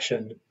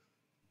suppression.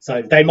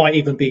 So they might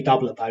even be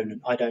double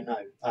opponent. I don't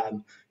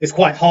know. It's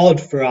quite hard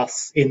for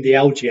us in the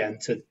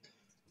LGN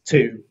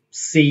to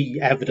see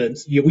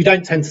evidence. We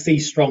don't tend to see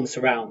strong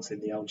surrounds in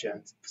the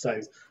LGN.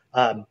 So,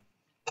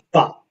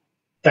 but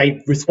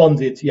they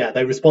responded. Yeah,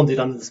 they responded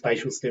under the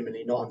spatial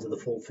stimuli, not under the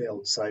full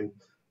field. So,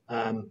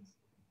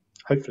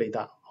 hopefully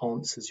that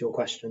answers your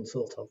question,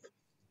 sort of.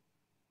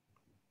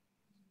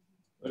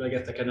 Well, I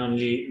guess I can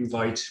only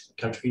invite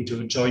Catherine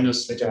to join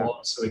us later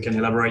on so we can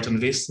elaborate on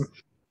this.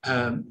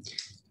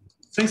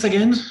 Thanks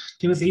again,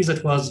 Timothy.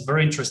 That was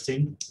very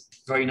interesting.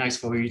 Very nice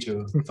for you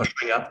to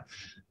bring up.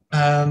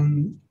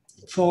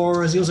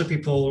 For the other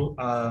people,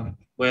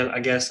 well, I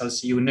guess I'll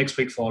see you next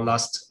week for our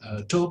last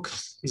talk.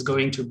 It's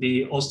going to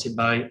be hosted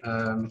by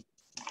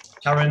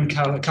Karen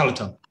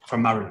Carleton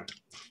from Maryland.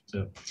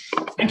 So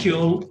thank you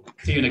all.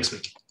 See you next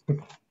week.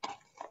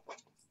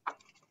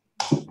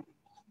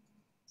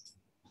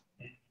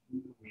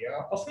 We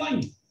are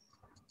offline.